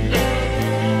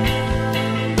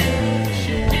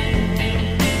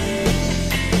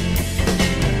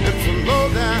 It's a low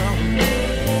down,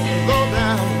 low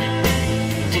down,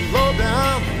 it's a low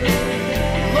down,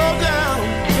 low down,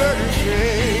 dirty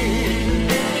shame.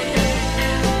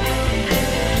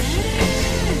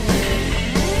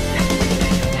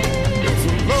 It's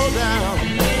a low down,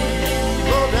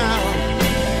 low down,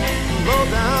 low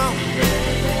down,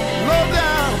 low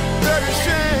down, dirty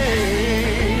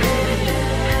shame.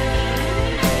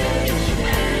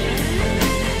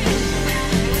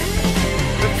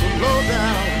 It's a low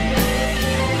down,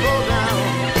 low down,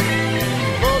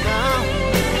 low down,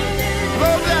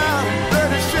 low down,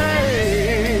 dirty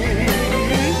shame.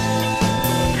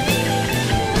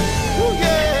 Ooh,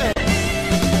 yeah.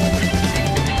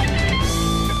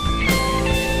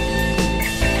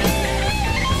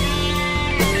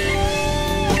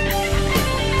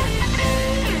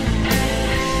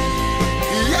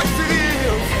 Yes, it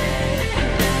is.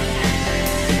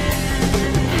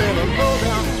 And a low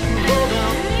down, low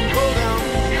down, low down,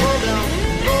 low down,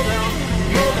 low down,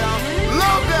 low down,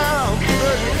 low down,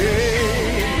 dirty game.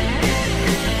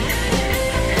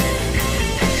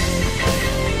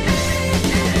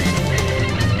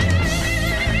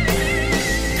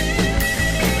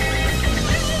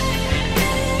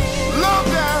 Low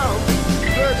down,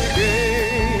 dirty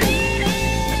game.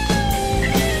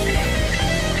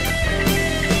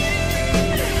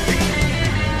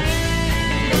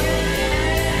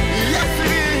 Yes,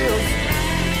 it is.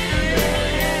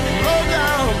 Low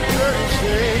down, dirty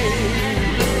shame.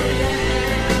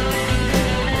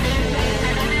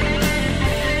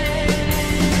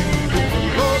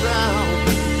 Low down,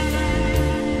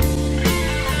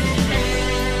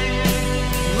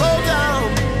 low down,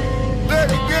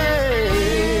 dirty game.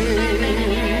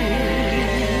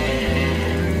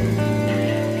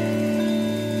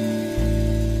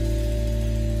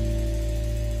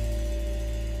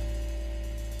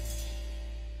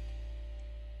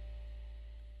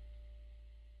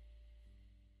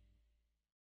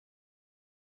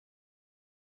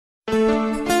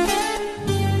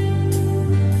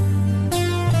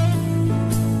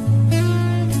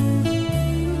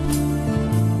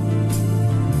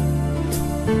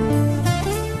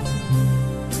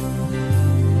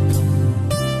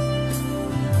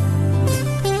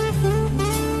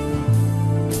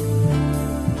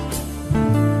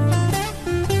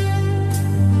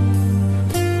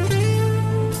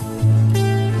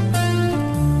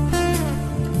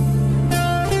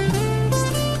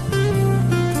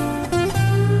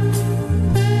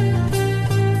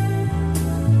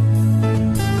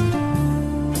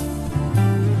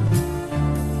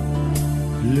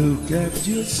 Look at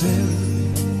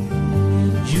yourself,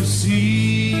 you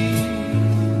see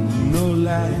no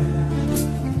light.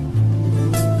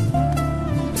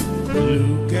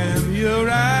 Look at your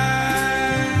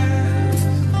eyes,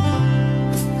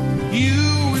 you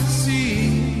will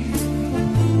see,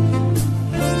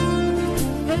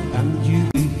 and you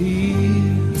will hear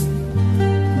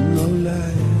no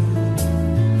light,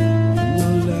 no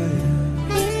light.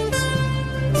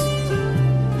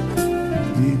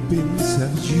 Deep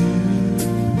inside you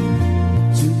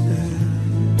tonight,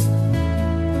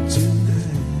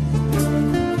 tonight.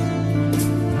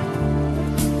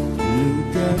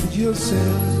 Look at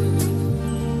yourself,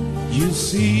 you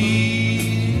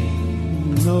see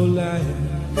no light.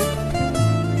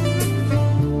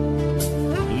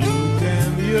 Look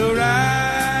at your eyes,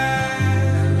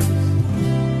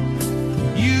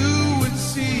 you will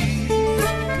see,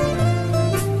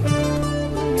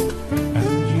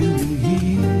 and you will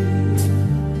hear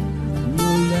no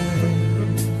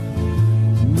light,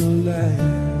 no light.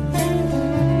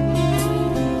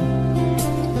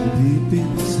 Deep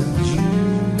inside you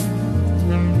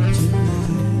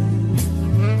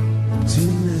tonight.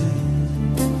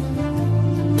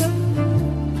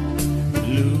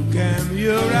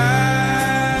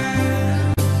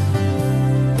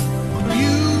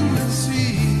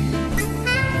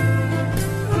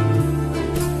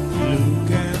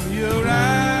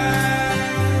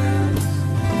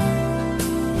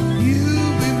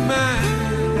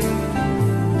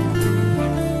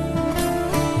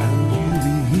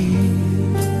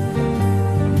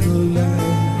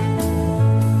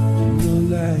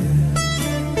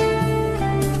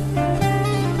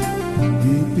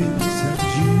 inside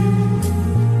you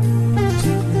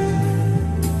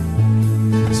tonight,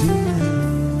 tonight.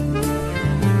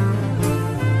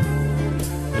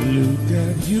 Look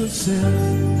at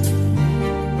yourself,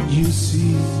 you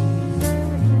see,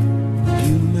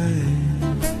 you might.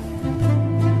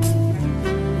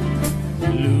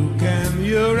 Look at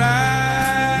your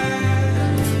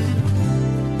eyes,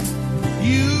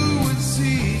 you will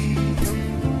see.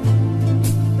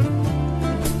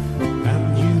 I'm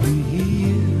you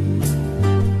here,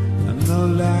 no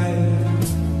liar,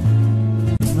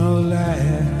 no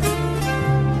liar.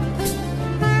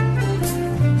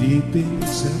 Deep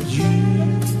inside you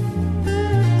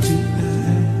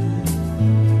tonight,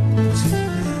 tonight.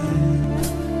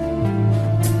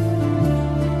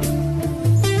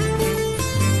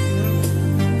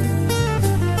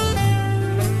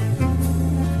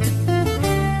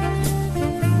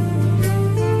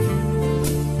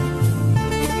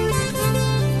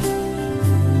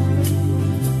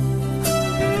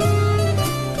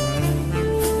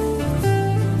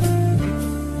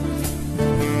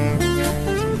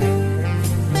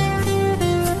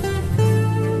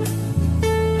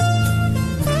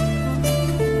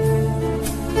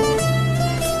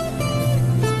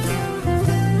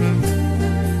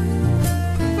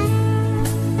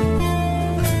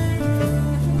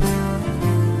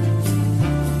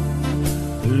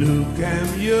 Look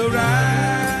at your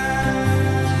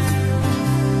eyes,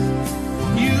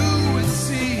 you will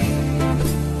see.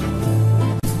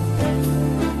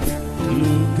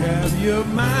 Look at your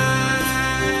mind,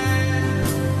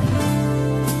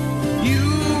 you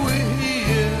will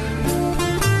hear.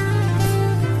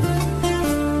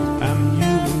 I'm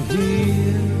you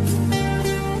here,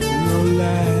 no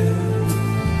lie,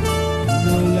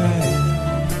 no lie.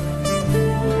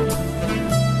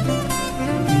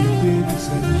 Deep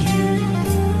inside you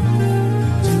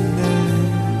tonight,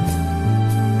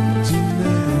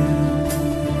 tonight.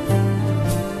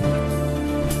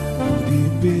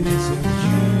 Deep inside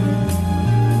you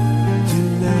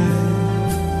tonight,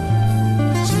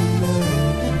 tonight.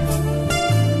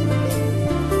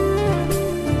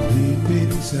 Deep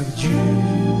inside you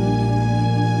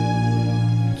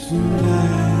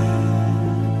tonight,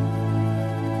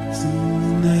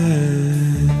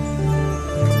 tonight.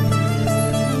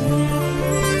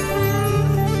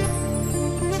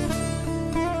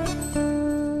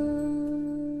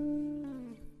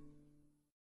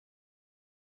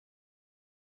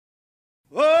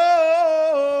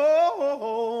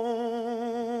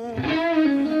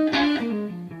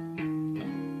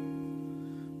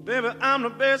 Baby, I'm the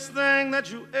best thing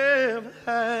that you ever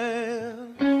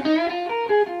had.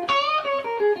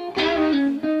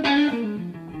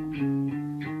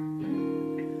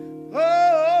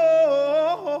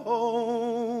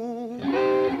 Oh,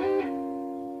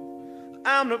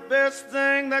 I'm the best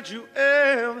thing that you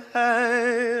ever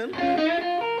had.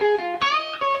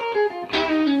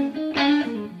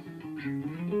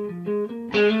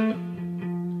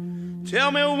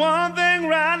 Tell me one thing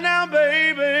right now,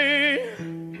 baby.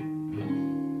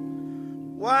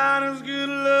 Why does good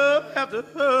love have to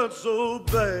hurt so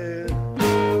bad?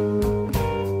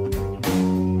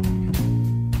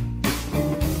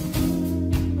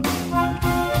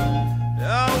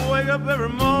 I wake up every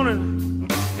morning,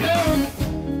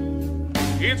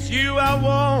 it's you I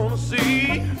wanna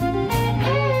see,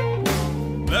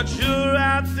 but you're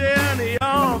out there in the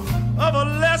arms of a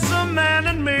lesser man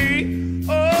than me.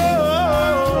 Oh,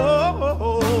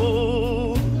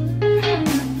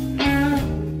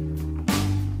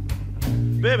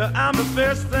 baby, I'm the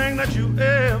best thing that you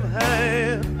ever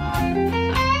had.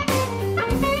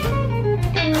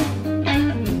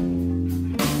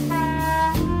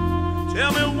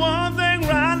 Tell me one thing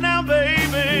right now,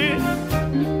 baby.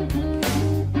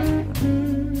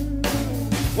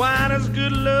 Why does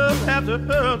good love have to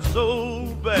hurt so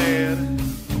bad?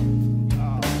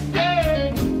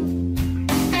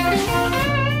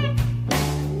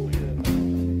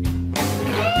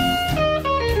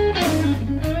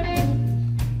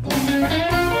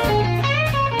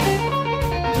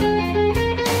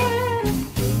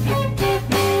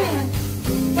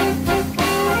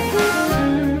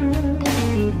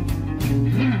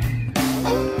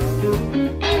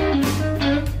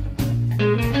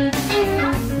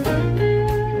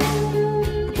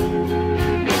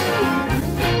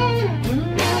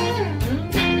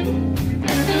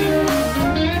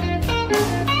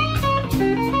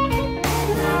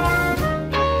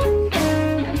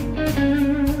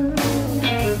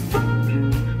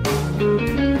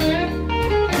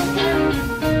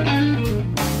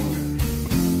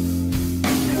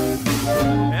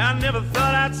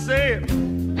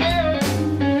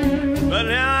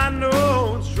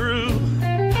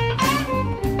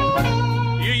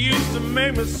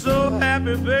 me so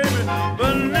happy, baby,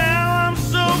 but now I'm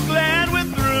so glad we're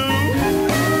through.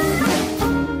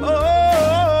 Oh,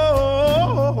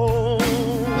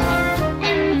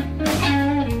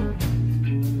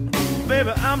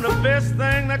 baby, I'm the best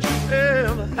thing that you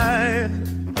ever had.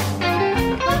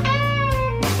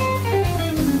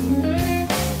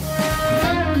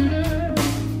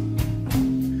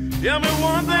 Tell me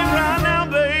one thing right now,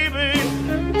 baby.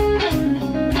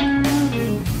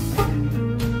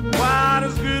 Why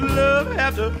does good love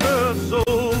have to hurt so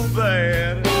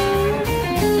bad?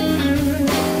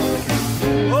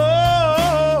 Oh,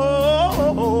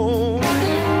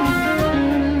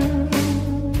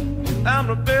 I'm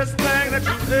the best thing that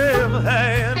you ever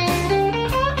had.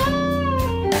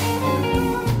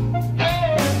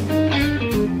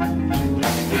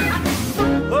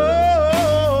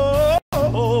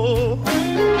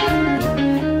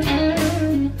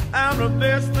 The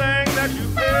best thing that you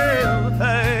ever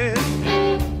had.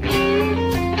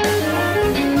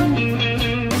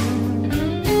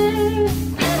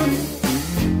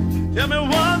 Tell me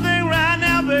one thing right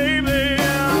now, baby.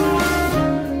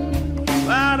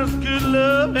 Why does good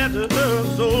love have to hurt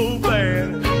so bad?